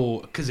 it's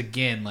cool because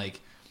again,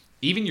 like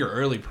even your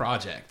early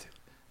project,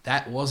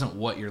 that wasn't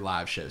what your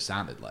live show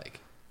sounded like.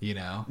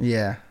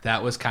 Yeah.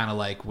 That was kind of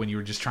like when you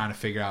were just trying to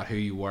figure out who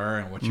you were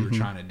and what you were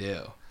trying to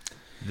do.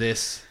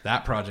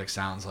 That project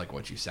sounds like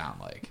what you sound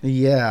like.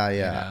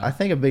 Yeah. I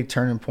think a big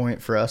turning point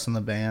for us in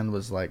the band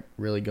was like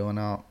really going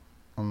out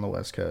on the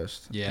West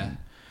Coast. Yeah.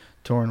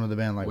 Touring with a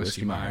band like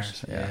Whiskey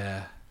Myers.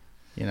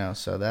 Yeah.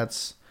 So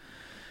that's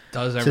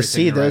does everything to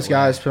see the those right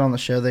guys way. put on the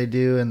show they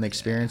do and the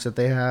experience that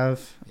they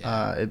have.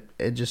 Yeah.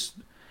 It just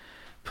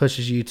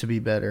pushes you to be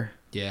better.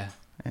 Yeah.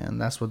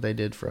 And that's what they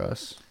did for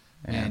us.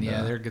 And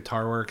their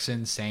guitar work's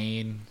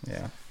insane.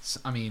 Yeah.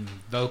 I mean,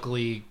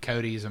 vocally,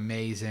 Cody's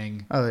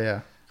amazing. Oh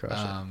yeah.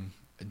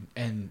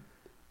 And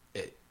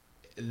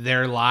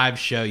their live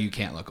show, you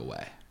can't look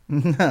away.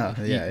 No,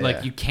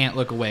 you can't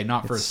look away,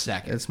 not for a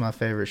second. It's my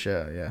favorite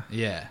show. Yeah.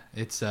 Yeah,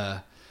 it's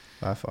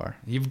by far.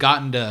 You've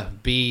gotten to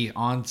be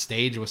on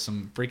stage with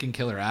some freaking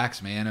killer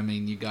acts, man. I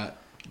mean, you got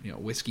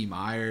Whiskey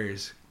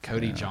Myers,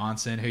 Cody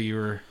Johnson, who you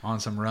were on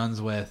some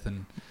runs with,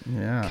 and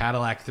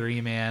Cadillac 3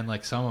 Man,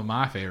 like some of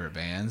my favorite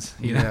bands,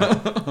 you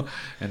know.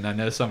 And I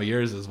know some of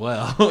yours as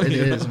well. It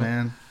is,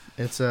 man.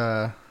 It's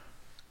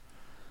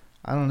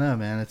I don't know,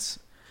 man. It's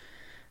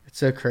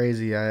so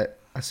crazy. I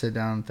sit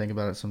down and think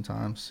about it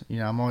sometimes.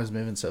 I'm always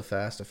moving so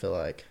fast. I feel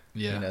like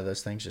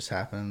those things just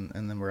happen,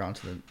 and then we're on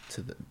to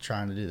the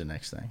trying to do the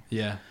next thing.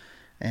 Yeah.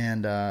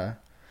 And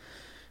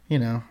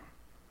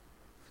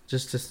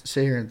just to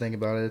sit here and think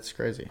about it, it's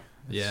crazy.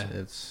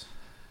 It's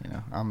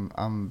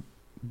I'm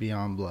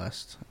beyond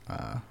blessed,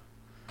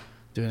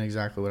 doing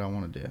exactly what I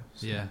want to do.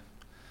 So. Yeah.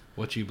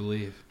 What you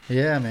believe.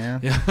 Yeah, man.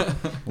 Yeah.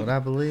 What I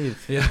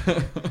believe. Yeah.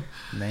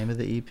 Name of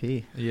the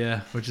EP.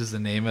 Yeah, which is the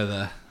name of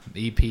the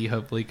EP,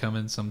 hopefully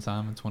coming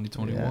sometime in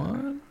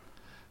 2021.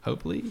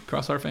 hopefully,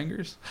 cross our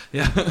fingers.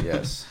 Yeah.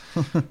 Yes.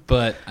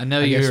 But I know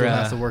you're. We'll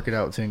have to work it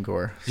out with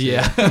TNCore. So.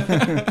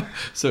 Yeah.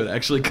 So it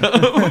actually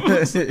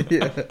comes.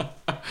 Yeah.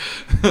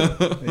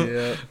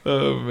 Yeah.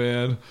 Oh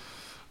man.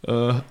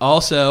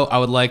 Also, I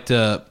would like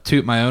to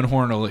toot my own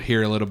horn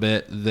here a little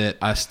bit that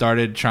I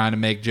started trying to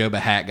make Job a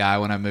hat guy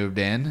when I moved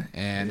in,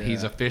 and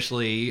he's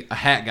officially a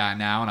hat guy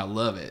now, and I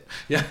love it.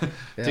 Yeah.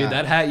 Dude,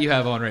 that hat you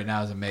have on right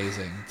now is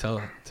amazing.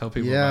 Tell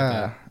people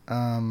about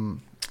that.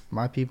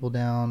 My people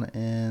down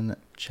in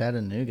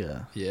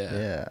Chattanooga.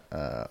 Yeah.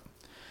 Yeah.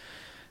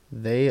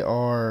 They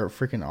are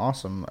freaking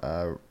awesome.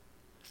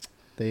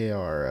 They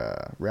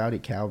are Rowdy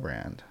Cow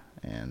brand,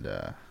 and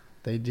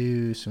they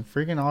do some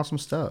freaking awesome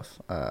stuff.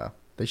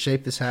 They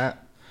shaped this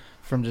hat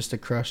from just a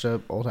crushed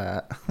up old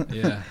hat.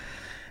 Yeah.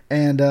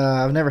 And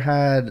I've never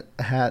had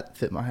a hat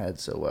fit my head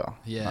so well.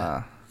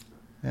 Yeah.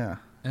 Yeah.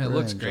 And it really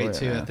looks great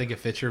too. I think it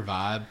fits your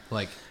vibe.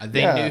 Like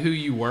they knew who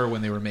you were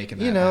when they were making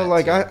that. You know, hat,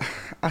 like so.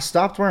 I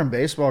stopped wearing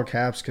baseball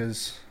caps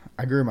because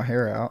I grew my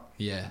hair out.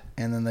 Yeah.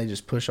 And then they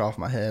just push off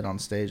my head on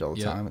stage all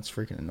the time. It's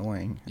freaking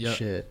annoying as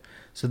shit.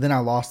 So then I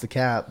lost the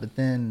cap, but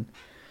then,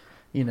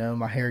 you know,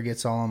 my hair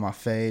gets all on my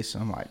face.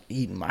 I'm like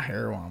eating my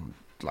hair while I'm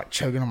like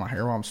choking on my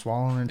hair while I'm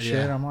swallowing and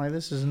shit. I'm like,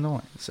 this is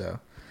annoying. So,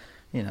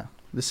 you know,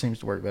 this seems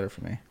to work better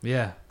for me.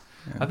 Yeah.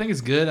 I think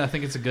it's good. I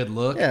think it's a good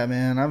look. Yeah,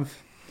 man.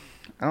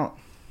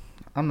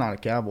 I'm not a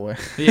cowboy.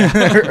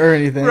 Yeah. or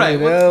anything. Right. You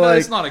know? But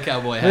it's not a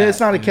cowboy hat.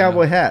 It's not a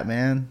cowboy hat,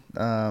 man.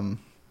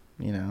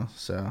 You know,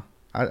 so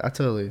I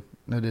totally,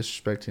 no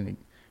disrespect to any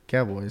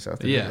cowboys out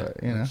there. Yeah.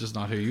 But, you know. It's just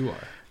not who you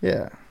are.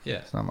 Yeah. Yeah.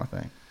 It's not my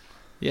thing.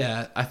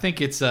 Yeah, I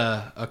think it's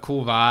a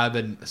cool vibe,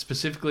 and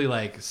specifically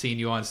like seeing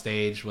you on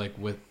stage, like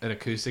with at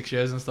acoustic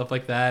shows and stuff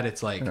like that.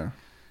 It's like,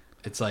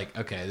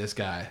 okay, this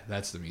guy,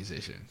 that's the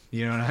musician.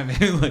 You know what I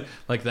mean?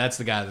 like that's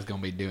the guy that's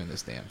gonna be doing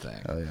this damn thing.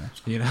 Oh yeah.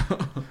 You know?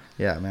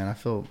 Yeah, man, I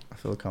feel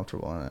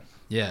comfortable in it.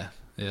 Yeah,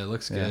 it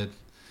looks good.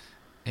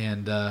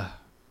 And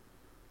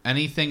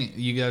anything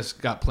you guys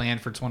got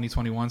planned for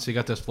 2021? So you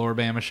got those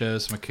Floribama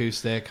shows, some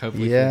acoustic,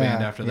 hopefully full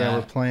band after that. Yeah,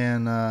 we're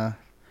playing.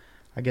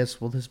 I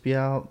guess will this be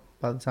out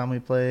by the time we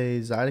play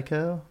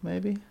Zydeco,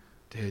 maybe?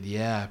 Dude,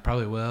 yeah,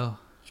 probably will.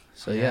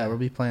 So, we'll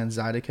be playing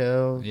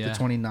Zydeco the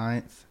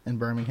 29th in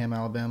Birmingham,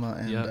 Alabama,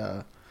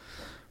 and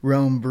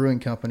Rome Brewing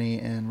Company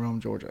in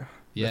Rome, Georgia,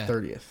 the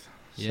 30th.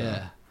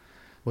 So,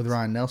 with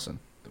Ryan Nelson.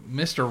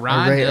 Mr.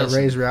 Ryan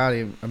Nelson. Raise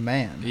Rowdy, a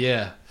man.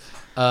 Yeah.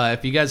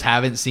 If you guys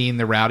haven't seen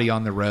the Rowdy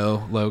on the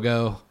Row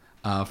logo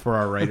for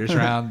our Writers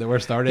Round that we're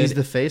started. He's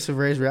the face of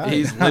Raise Rowdy.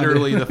 He's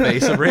literally the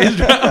face of Raise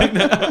Rowdy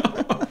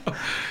now.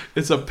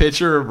 It's a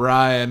picture of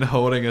Ryan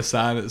holding a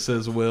sign that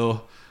says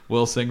 "We'll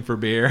sing for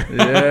beer."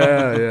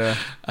 Yeah.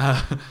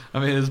 I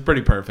mean, it's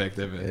pretty perfect.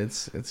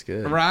 It's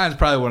good. Ryan's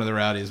probably one of the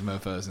rowdiest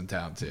mofos in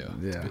town too.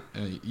 Yeah,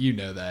 you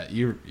know that.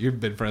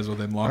 You've been friends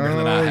with him longer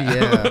than I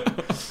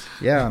have.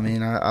 Yeah. I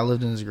mean, I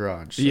lived in his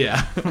garage. So.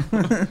 Yeah.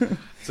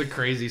 It's a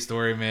crazy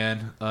story,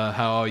 man.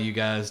 How all you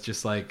guys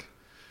just like,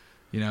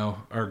 you know,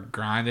 are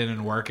grinding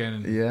and working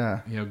and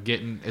you know,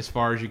 getting as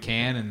far as you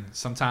can, and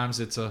sometimes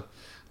it's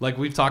like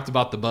we've talked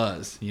about the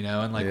buzz, you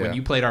know, and like when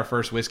you played our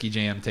first Whiskey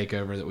Jam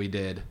takeover that we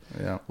did,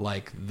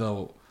 like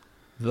the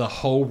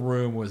whole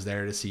room was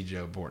there to see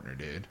Joe Bortner,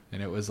 dude,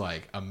 and it was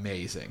like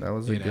amazing. That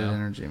was a good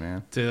energy,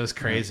 man. Dude, it was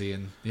crazy,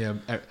 and you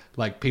know,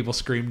 like people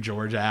screamed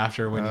Georgia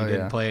after when you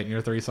didn't play it in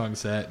your 3-song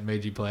set and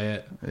made you play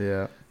it.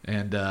 Yeah,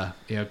 and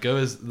you know,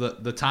 goes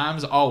the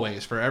times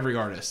always for every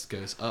artist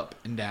goes up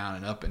and down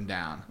and up and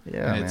down.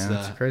 Yeah, and man,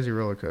 it's a crazy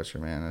roller coaster,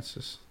 man.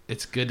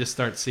 It's good to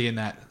start seeing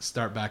that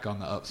start back on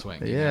the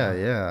upswing.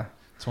 Yeah.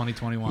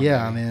 2021.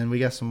 Yeah, I mean, we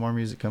got some more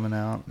music coming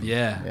out.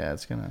 Yeah,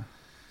 it's gonna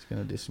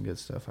do some good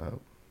stuff, I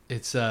hope.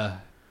 It's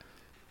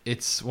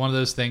one of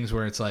those things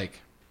where it's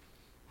like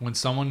when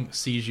someone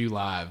sees you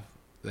live,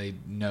 they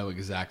know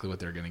exactly what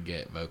they're gonna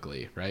get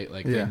vocally, right?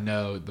 Like they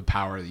know the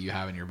power that you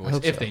have in your voice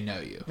if they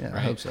know you. Yeah, right? I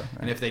hope so.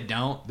 And if they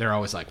don't, they're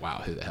always like,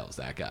 "Wow, who the hell is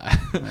that guy?"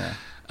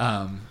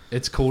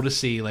 It's cool to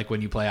see like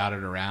when you play out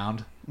and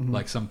around,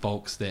 like some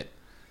folks that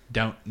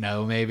don't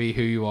know maybe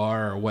who you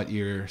are or what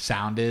your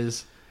sound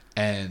is,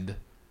 and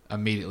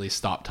immediately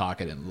stop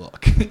talking and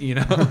look. You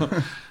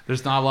know,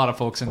 there's not a lot of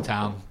folks in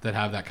town that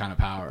have that kind of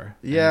power.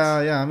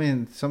 Yeah. I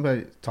mean,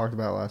 somebody talked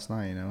about it last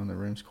night. You know, when the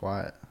room's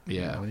quiet. Yeah,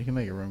 you know, when you can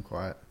make a room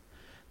quiet,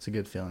 it's a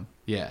good feeling.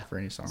 Yeah, for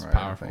any songwriter. It's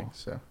powerful. I think,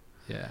 so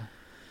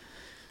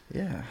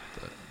yeah.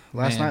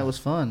 Last night was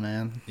fun,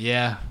 man.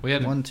 Yeah, we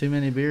had one too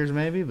many beers,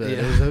 maybe, but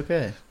it was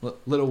okay.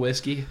 Little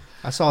whiskey.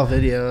 I saw a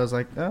video. I was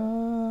like,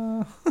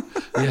 oh.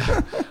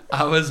 Yeah,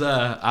 I was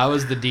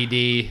the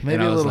DD.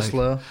 Maybe a little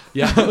slow.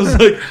 Yeah,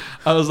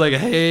 I was like,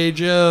 hey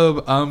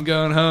Job, I'm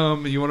going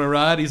home. You want to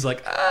ride? He's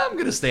like, I'm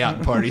gonna stay out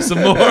and party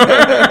some more.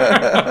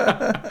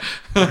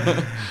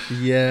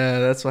 Yeah,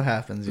 that's what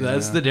happens.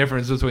 That's the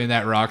difference between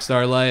that rock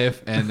star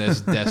life and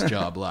this desk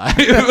job life.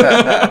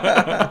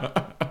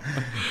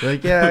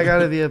 Like, I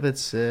gotta be up at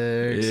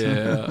 6.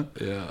 Yeah.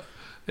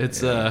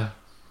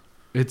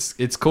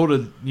 It's cool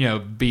to, you know,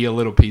 be a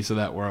little piece of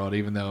that world,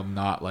 even though I'm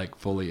not like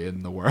fully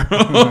in the world.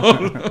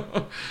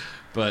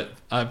 But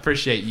I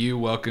appreciate you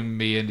welcoming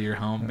me into your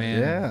home, man.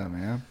 Yeah,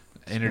 man.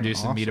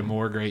 Introducing me to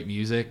more great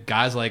music.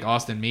 Guys like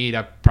Austin Meade,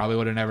 I probably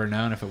would have never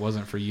known if it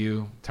wasn't for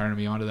you turning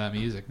me onto that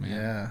music, man.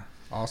 Yeah.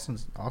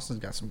 Austin's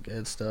got some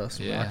good stuff,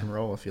 some rock and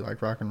roll. If you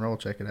like rock and roll,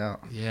 check it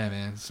out. Yeah,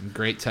 man. Some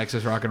great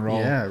Texas rock and roll.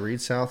 Yeah,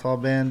 Reed Southall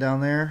Band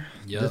down there.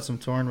 Yep. Did some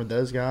touring with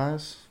those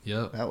guys.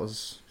 Yep. That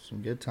was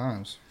some good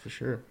times, for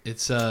sure.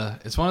 It's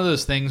one of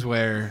those things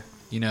where,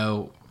 you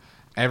know,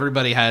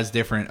 everybody has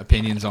different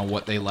opinions on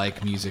what they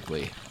like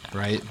musically,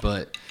 right?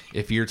 But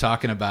if you're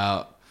talking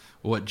about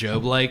what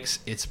Job likes,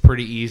 it's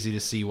pretty easy to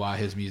see why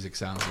his music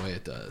sounds the way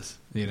it does.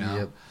 You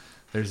know,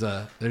 there's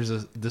a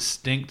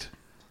distinct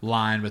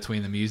line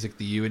between the music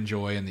that you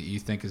enjoy and that you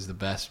think is the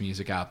best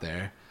music out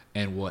there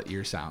and what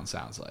your sound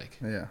sounds like.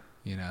 Yeah,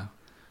 you know,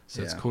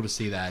 so it's cool to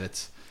see that.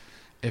 It's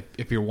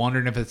if you're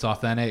wondering if it's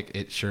authentic,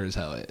 it sure as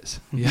hell is.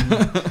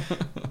 Yeah,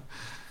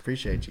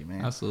 appreciate you,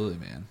 man. Absolutely,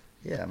 man.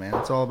 Yeah, man.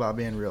 It's all about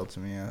being real to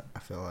me. I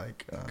feel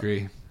like.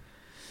 Agree.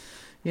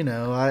 You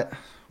know,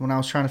 when I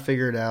was trying to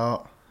figure it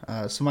out.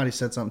 Somebody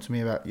said something to me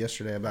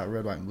yesterday about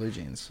Red, White, and Blue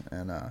Jeans,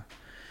 and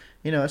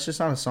you know, it's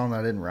just not a song that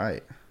I didn't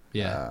write.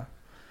 Yeah.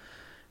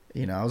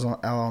 You know, I was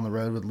out on the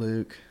road with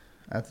Luke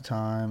at the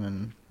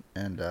time,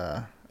 and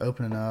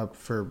opening up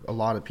for a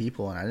lot of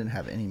people, and I didn't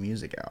have any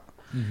music out.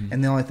 Mm-hmm.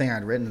 And the only thing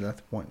I'd written at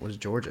that point was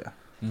Georgia,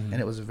 and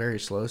it was a very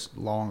slow,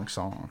 long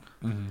song.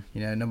 Mm-hmm.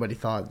 You know, nobody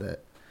thought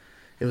that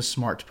it was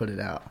smart to put it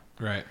out.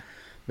 Right.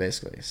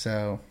 Basically,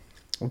 so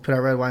we put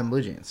out Red, White, and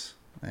Blue Jeans,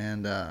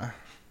 and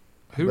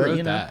who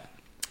wrote that?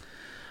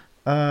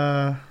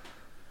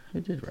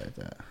 Who did write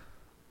that?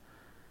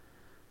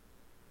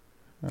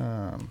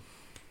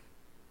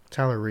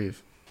 Tyler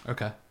Reeve.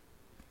 Okay.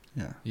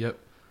 Yeah. Yep.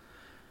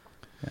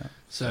 Yeah.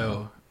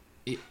 So,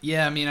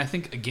 yeah, I mean, I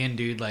think, again,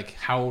 dude, like,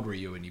 how old were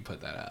you when you put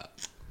that out?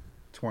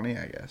 20,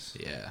 I guess.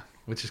 Yeah.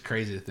 Which is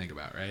crazy to think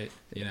about, right?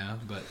 You know,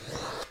 but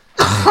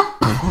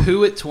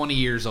who at 20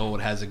 years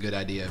old has a good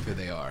idea of who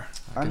they are?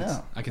 I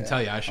know. I can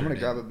tell you, I sure I'm going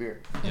to grab a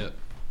beer. Yep.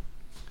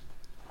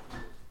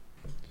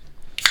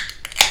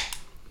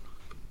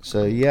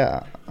 So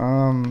yeah,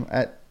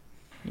 at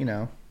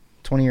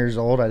 20 years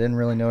old, I didn't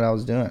really know what I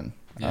was doing.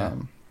 Yeah.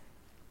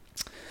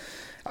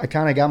 I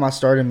kind of got my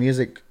start in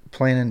music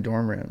playing in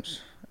dorm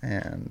rooms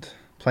and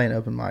playing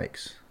open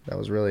mics. That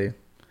was really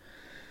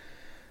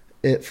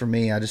it for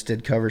me. I just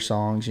did cover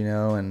songs, you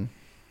know, and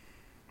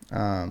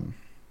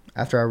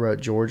after I wrote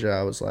Georgia,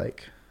 I was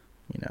like,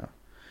 you know,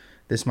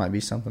 this might be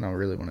something I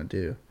really want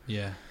to do.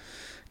 Yeah.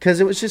 Because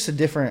it was just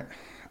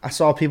I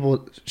saw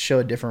people show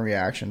a different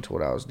reaction to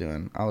what I was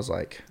doing. I was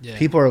like,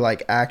 people are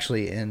like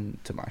actually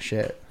into my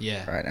shit.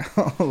 Yeah. Right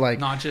now. Like,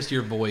 not just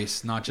your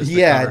voice, not just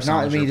the cover songs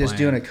not me just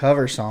playing. doing a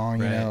cover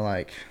song, you know,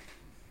 like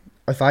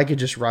if I could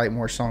just write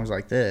more songs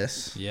like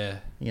this, you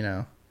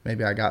know,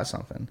 maybe I got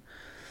something.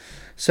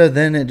 So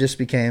then it just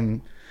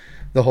became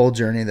the whole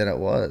journey that it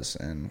was,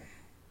 and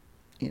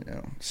you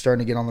know,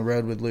 starting to get on the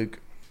road with Luke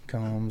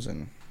Combs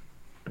and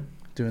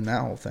doing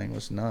that whole thing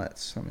was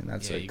nuts. I mean,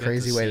 that's a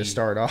crazy way to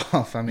start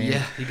off. I mean,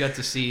 you got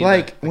to see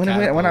like when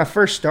I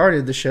first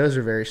started, the shows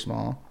were very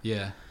small.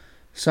 Yeah,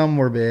 some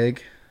were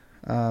big,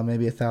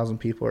 maybe 1,000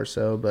 people or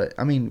so. But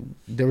I mean,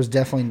 there was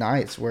definitely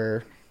nights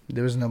where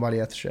there was nobody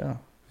at the show.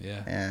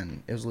 Yeah,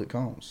 and it was Luke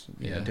Combs,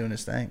 you know, doing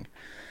his thing,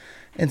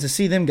 and to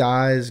see them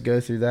guys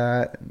go through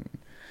that, and,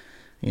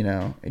 you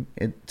know,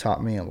 it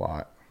taught me a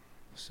lot.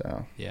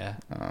 So yeah,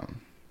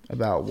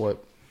 about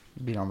what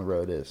being on the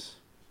road is,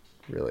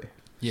 really.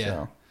 Yeah.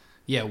 So.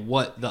 Yeah,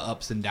 what the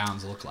ups and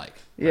downs look like.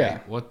 Right? Yeah.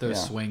 What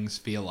those swings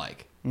feel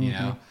like. Mm-hmm. You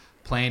know,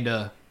 playing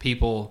to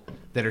people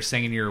that are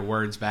singing your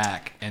words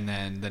back, and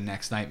then the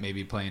next night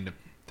maybe playing to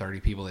 30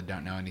 people that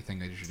don't know anything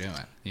that you're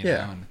doing. You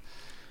know? And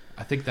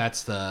I think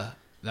that's the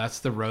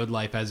road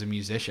life as a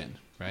musician,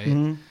 right?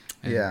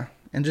 Mm-hmm.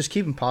 And just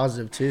keeping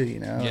positive too, you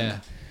know. Yeah.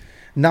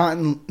 Not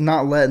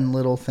letting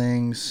little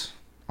things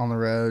on the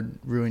road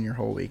ruin your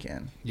whole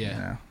weekend. Yeah.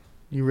 You know?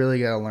 You really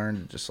got to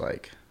learn to just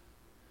like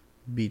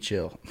be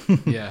chill.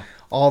 Yeah.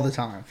 All the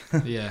time.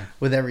 Yeah.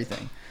 With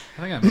everything.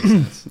 I think that makes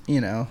sense. You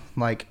know,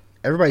 like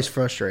everybody's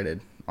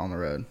frustrated on the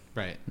road.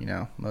 Right. You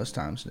know, most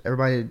times.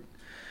 Everybody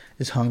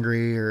is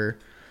hungry or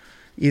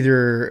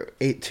either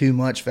ate too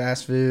much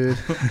fast food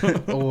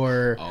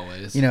or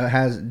always. You know,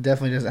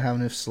 definitely doesn't have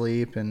enough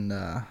sleep, and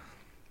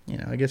you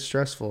know, it gets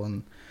stressful,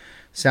 and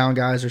sound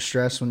guys are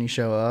stressed when you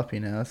show up, you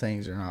know,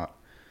 things are not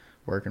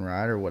working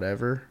right or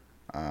whatever.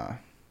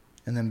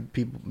 And then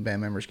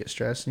band members get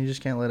stressed, and you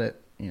just can't let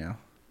it, you know,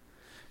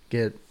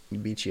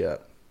 beat you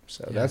up.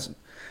 So that's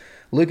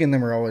Luke and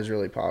them are always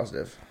really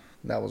positive.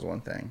 That was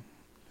one thing.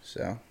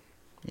 So,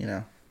 you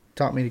know,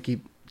 taught me to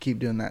keep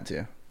doing that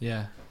too.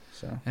 Yeah.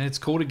 So, and it's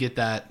cool to get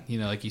that, you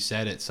know, like you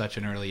said, at such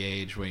an early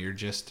age where you're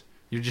just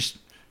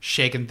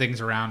shaking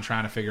things around,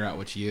 trying to figure out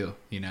what you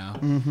know.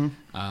 Mm-hmm.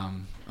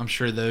 I'm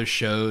sure those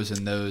shows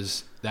and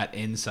that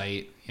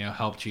insight, you know,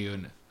 helped you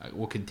and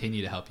will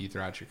continue to help you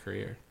throughout your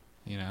career.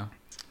 You know.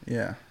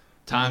 Yeah.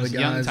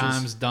 Young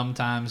times, dumb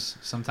times.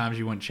 Sometimes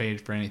you wouldn't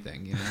change for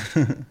anything. You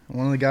know.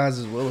 One of the guys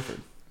is Williford.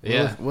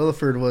 Yeah.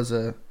 Williford was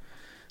a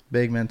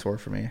big mentor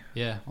for me.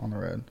 Yeah. On the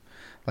road.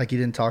 Like, he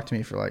didn't talk to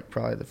me for like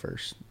probably the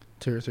first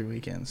 2 or 3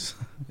 weekends.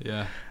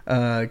 Yeah.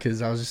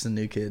 Because I was just a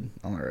new kid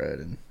on the road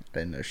and I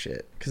didn't know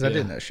shit. Because I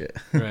didn't know shit.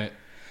 Right.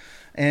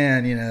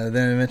 And, you know,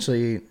 then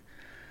eventually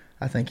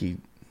I think he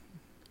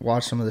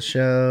watched some of the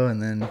show,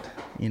 and then,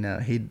 you know,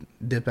 he'd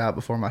dip out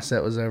before my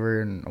set was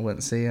over and I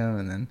wouldn't see him,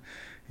 and then,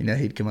 you know,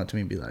 he'd come up to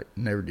me and be like,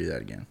 never do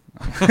that again.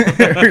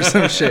 Or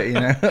some shit, you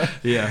know?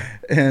 Yeah.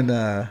 And,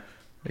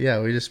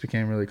 yeah, we just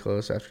became really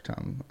close after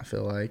time, I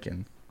feel like.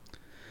 And,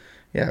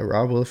 yeah,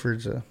 Rob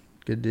Williford's a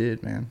good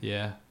dude, man.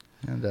 Yeah.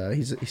 And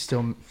he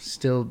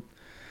still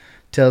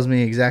tells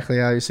me exactly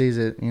how he sees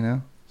it, you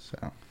know?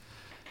 So,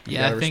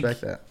 yeah, I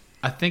respect that.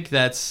 I think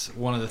that's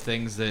one of the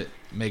things that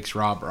makes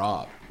Rob,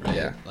 right?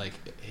 Yeah. Like,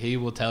 he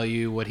will tell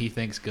you what he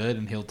thinks good,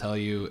 and he'll tell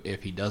you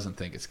if he doesn't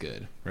think it's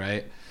good,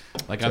 right?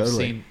 Like,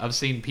 totally. I've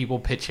seen people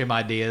pitch him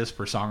ideas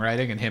for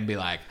songwriting, and him be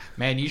like,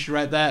 "Man, you should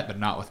write that, but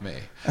not with me."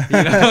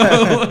 You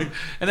know?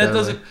 And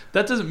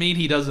that doesn't mean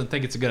he doesn't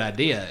think it's a good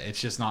idea. It's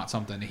just not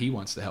something he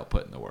wants to help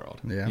put in the world.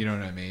 Yeah. You know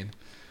what I mean?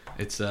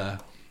 It's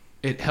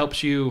it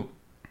helps you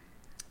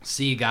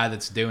see a guy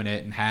that's doing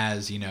it and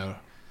has, you know,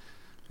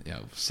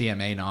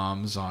 CMA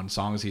noms on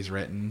songs he's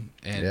written,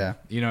 and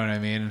you know what I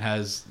mean, and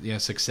has, you know,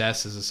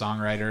 success as a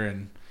songwriter,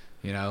 and,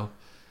 you know,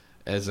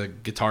 as a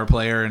guitar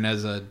player, and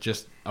as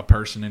just a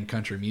person in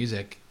country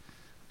music,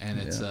 and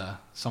it's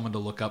someone to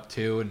look up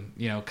to, and,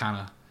 you know, kind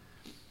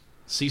of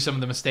see some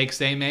of the mistakes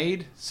they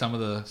made, some of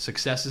the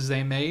successes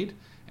they made,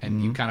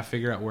 and you kind of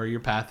figure out where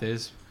your path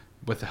is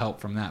with the help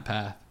from that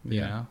path.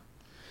 You know?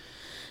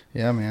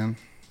 Yeah, man.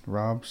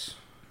 Rob's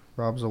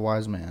a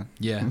wise man.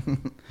 Yeah.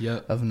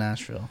 Yep. Of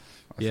Nashville.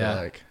 I feel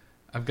like.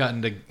 I've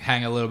gotten to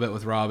hang a little bit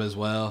with Rob as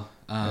well.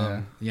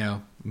 You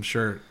know, I'm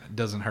sure it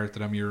doesn't hurt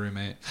that I'm your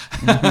roommate.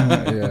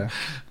 Yeah.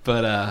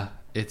 But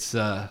it's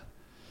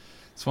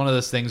one of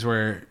those things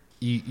where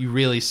you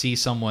really see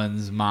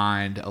someone's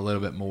mind a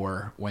little bit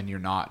more when you're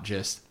not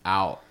just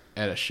out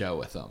at a show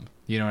with them.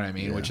 You know what I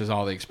mean? Yeah. Which is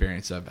all the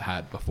experience I've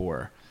had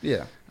before.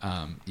 Yeah.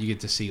 You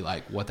get to see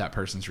like what that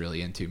person's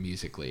really into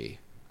musically.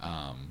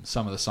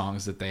 Some of the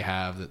songs that they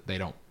have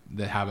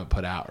that haven't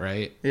put out,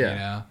 right? Yeah. You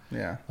know?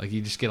 Yeah. Like,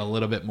 you just get a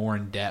little bit more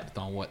in depth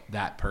on what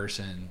that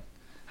person,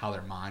 how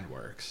their mind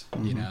works,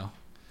 you know?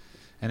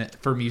 And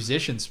for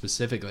musicians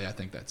specifically, I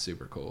think that's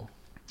super cool.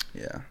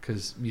 Yeah.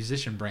 Because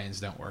musician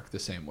brains don't work the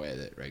same way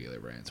that regular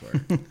brains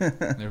work.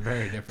 They're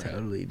very different.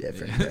 Totally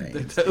different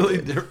brains. They're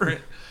totally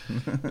different.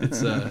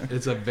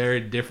 It's a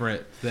very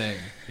different thing,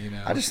 you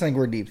know? I just think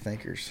we're deep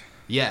thinkers.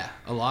 Yeah,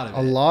 a lot of it.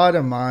 A lot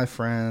of my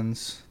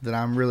friends that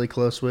I'm really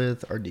close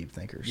with are deep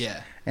thinkers.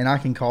 Yeah. And I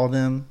can call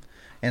them,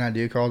 and I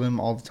do call them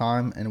all the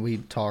time, and we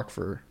talk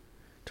for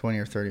 20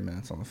 or 30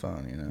 minutes on the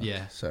phone, you know?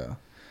 Yeah. So,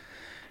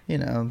 you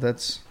know,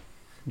 it's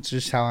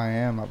just how I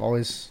am. I've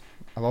always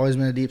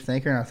been a deep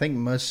thinker, and I think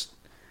most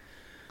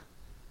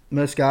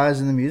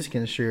guys in the music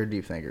industry are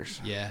deep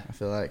thinkers. Yeah. I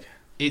feel like.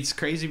 It's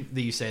crazy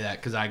that you say that,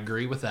 because I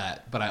agree with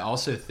that, but I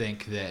also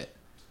think that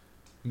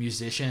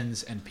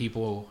musicians and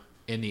people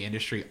in the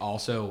industry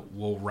also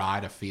will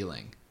ride a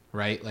feeling,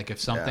 right? Like, if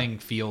something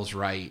feels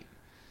right,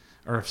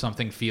 or if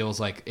something feels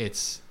like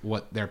it's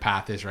what their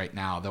path is right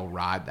now, they'll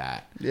ride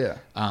that. Yeah.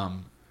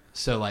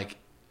 So, like,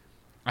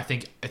 I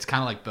think it's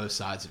kind of like both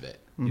sides of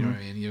it. You know what I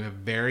mean? You're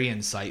very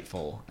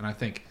insightful, and I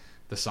think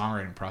the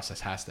songwriting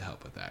process has to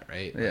help with that,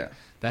 right? Yeah. Like,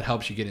 that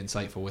helps you get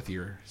insightful with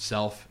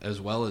yourself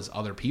as well as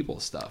other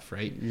people's stuff,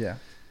 right? Yeah.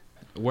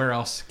 Where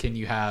else can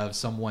you have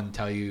someone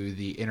tell you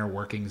the inner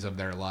workings of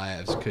their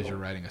lives because you're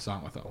writing a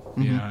song with them?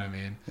 You know what I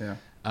mean?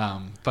 Yeah.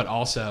 But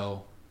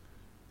also,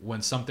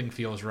 when something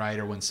feels right,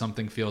 or when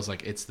something feels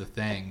like it's the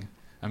thing,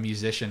 a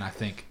musician, I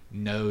think,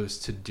 knows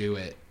to do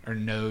it, or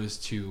knows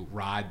to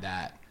ride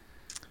that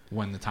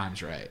when the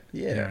time's right.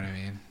 Yeah. You know what I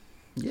mean?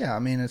 Yeah, I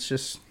mean, it's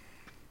just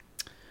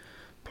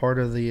part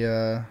of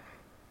the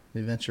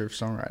adventure of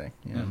songwriting.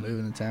 You know,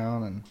 moving to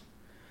town and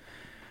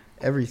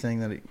everything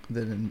that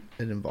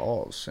it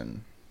involves,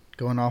 and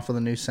going off with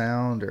a new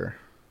sound, or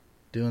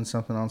doing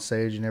something on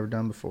stage you never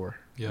done before.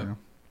 Yeah. You know?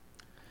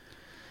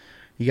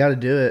 You got to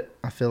do it,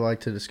 I feel like,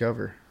 to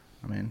discover.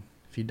 I mean,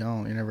 if you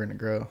don't, you're never going to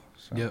grow.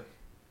 So yep.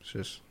 It's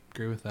just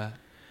agree with that.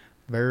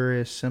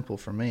 Very simple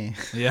for me.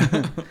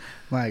 Yeah.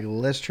 Like,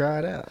 let's try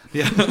it out.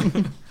 Yeah.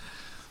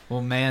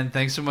 Well, man,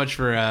 thanks so much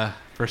for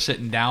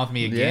sitting down with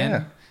me again.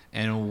 Yeah.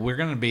 And we're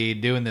going to be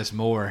doing this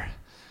more.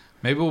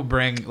 Maybe we'll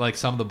bring, like,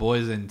 some of the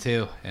boys in,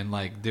 too, and,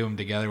 like, do them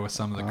together with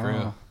some of the crew.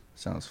 Oh,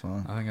 sounds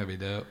fun. I think that'd be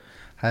dope.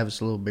 Have us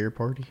a little beer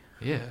party.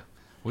 Yeah.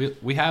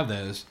 We have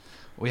those.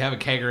 We have a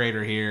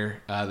kegerator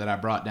here that I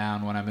brought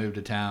down when I moved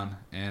to town,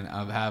 and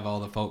I have all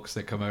the folks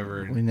that come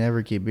over. We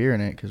never keep beer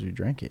in it because we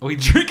drink it. We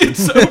drink it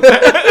so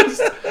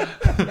fast.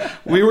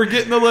 We were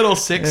getting the little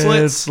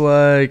sixlets. It's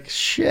like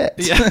shit.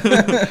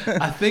 Yeah.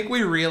 I think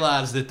we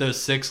realized that those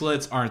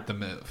sixlets aren't the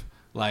move.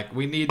 Like,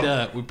 we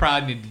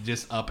probably need to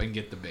just up and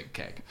get the big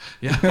keg.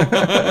 Yeah.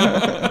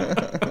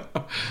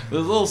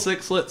 Those little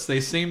sixlets, they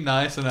seem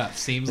nice, and that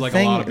seems like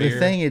a lot of beer. The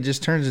thing, it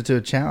just turns into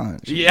a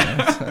challenge.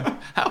 Yeah.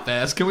 How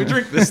fast can we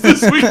drink this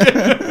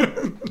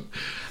weekend?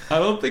 I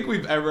don't think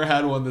we've ever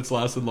had one that's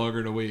lasted longer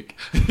than a week.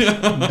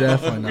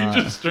 Definitely not.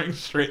 We just drink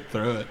straight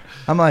through it.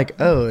 I'm like,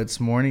 oh, it's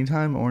morning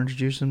time, orange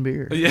juice and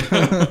beer. Yeah.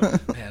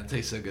 Man, it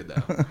tastes so good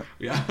though.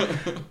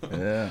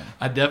 Yeah.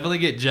 I definitely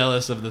get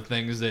jealous of the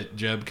things that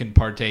Job can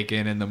partake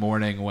in the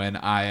morning when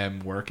I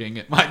am working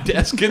at my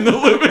desk in the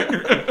living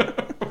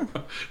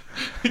room.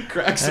 He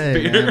cracks a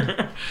beer.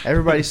 Man.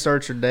 Everybody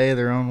starts your day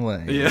their own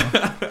way.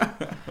 Yeah.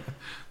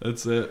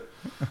 That's it.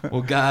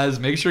 Well, guys,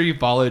 make sure you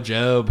follow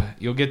Job.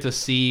 You'll get to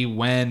see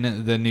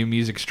when the new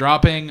music's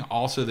dropping,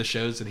 also the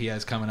shows that he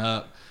has coming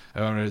up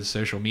on his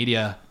social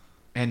media.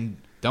 And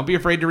don't be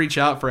afraid to reach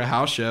out for a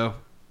house show.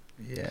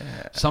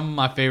 Yeah. Some of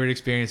my favorite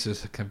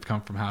experiences have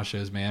come from house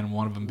shows, man.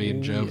 One of them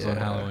being Job's on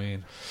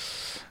Halloween.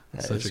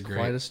 That is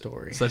quite a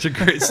story. Such a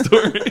great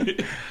story.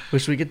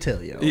 Wish we could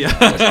tell you.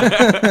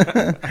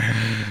 Yeah.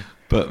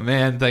 But,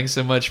 man, thanks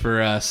so much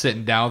for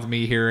sitting down with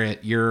me here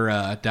at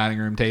your dining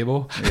room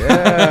table.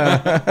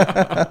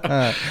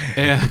 Yeah.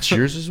 And it's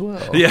yours as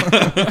well.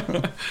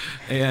 Yeah.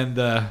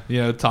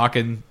 And,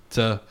 talking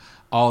to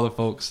all the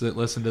folks that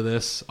listen to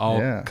this,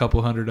 a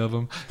couple hundred of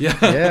them. Yeah.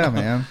 Yeah,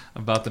 man.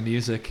 About the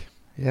music.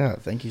 Yeah,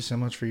 thank you so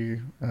much for your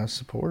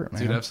support,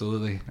 man. Dude,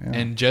 absolutely. Yeah.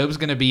 And Job's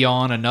going to be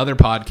on another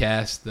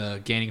podcast, the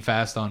Gaining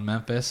Fast on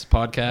Memphis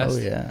podcast. Oh,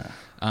 yeah.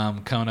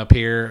 Coming up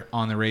here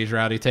on the Raise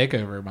Rowdy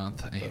Takeover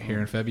month here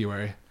in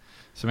February.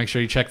 So make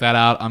sure you check that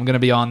out. I'm going to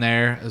be on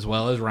there as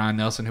well as Ryan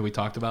Nelson, who we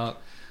talked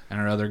about, and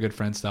our other good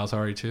friend, Styles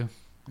Hari, too.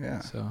 Yeah.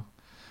 So,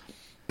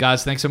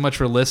 guys, thanks so much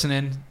for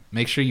listening.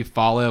 Make sure you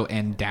follow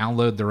and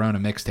download the Rona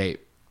mixtape.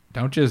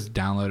 Don't just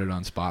download it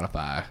on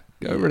Spotify.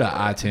 Go over to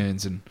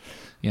iTunes and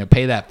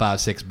pay that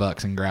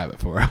 $5-6 and grab it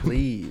for us.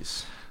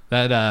 Please.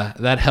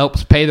 That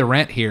helps pay the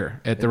rent here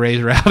at the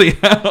Raise Rowdy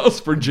house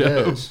for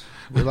Joe.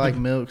 We like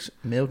milk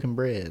and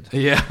bread.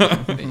 Yeah.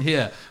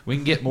 Yeah. We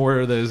can get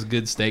more of those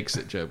good steaks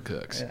that Job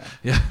cooks.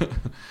 Yeah.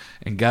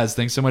 And guys,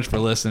 thanks so much for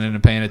listening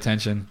and paying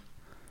attention.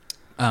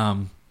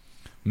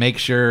 Make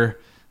sure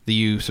that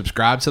you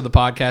subscribe to the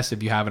podcast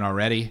if you haven't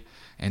already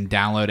and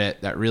download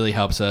it. That really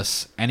helps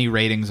us. Any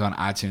ratings on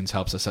iTunes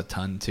helps us a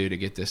ton too to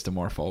get this to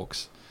more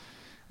folks.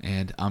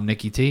 And I'm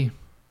Nikki T.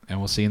 And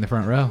we'll see you in the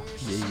front row.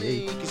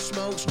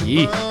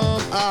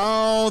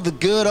 All the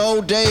good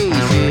old days,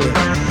 yeah.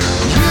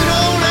 You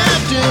don't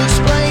have to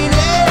explain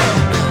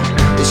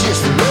it. It's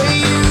just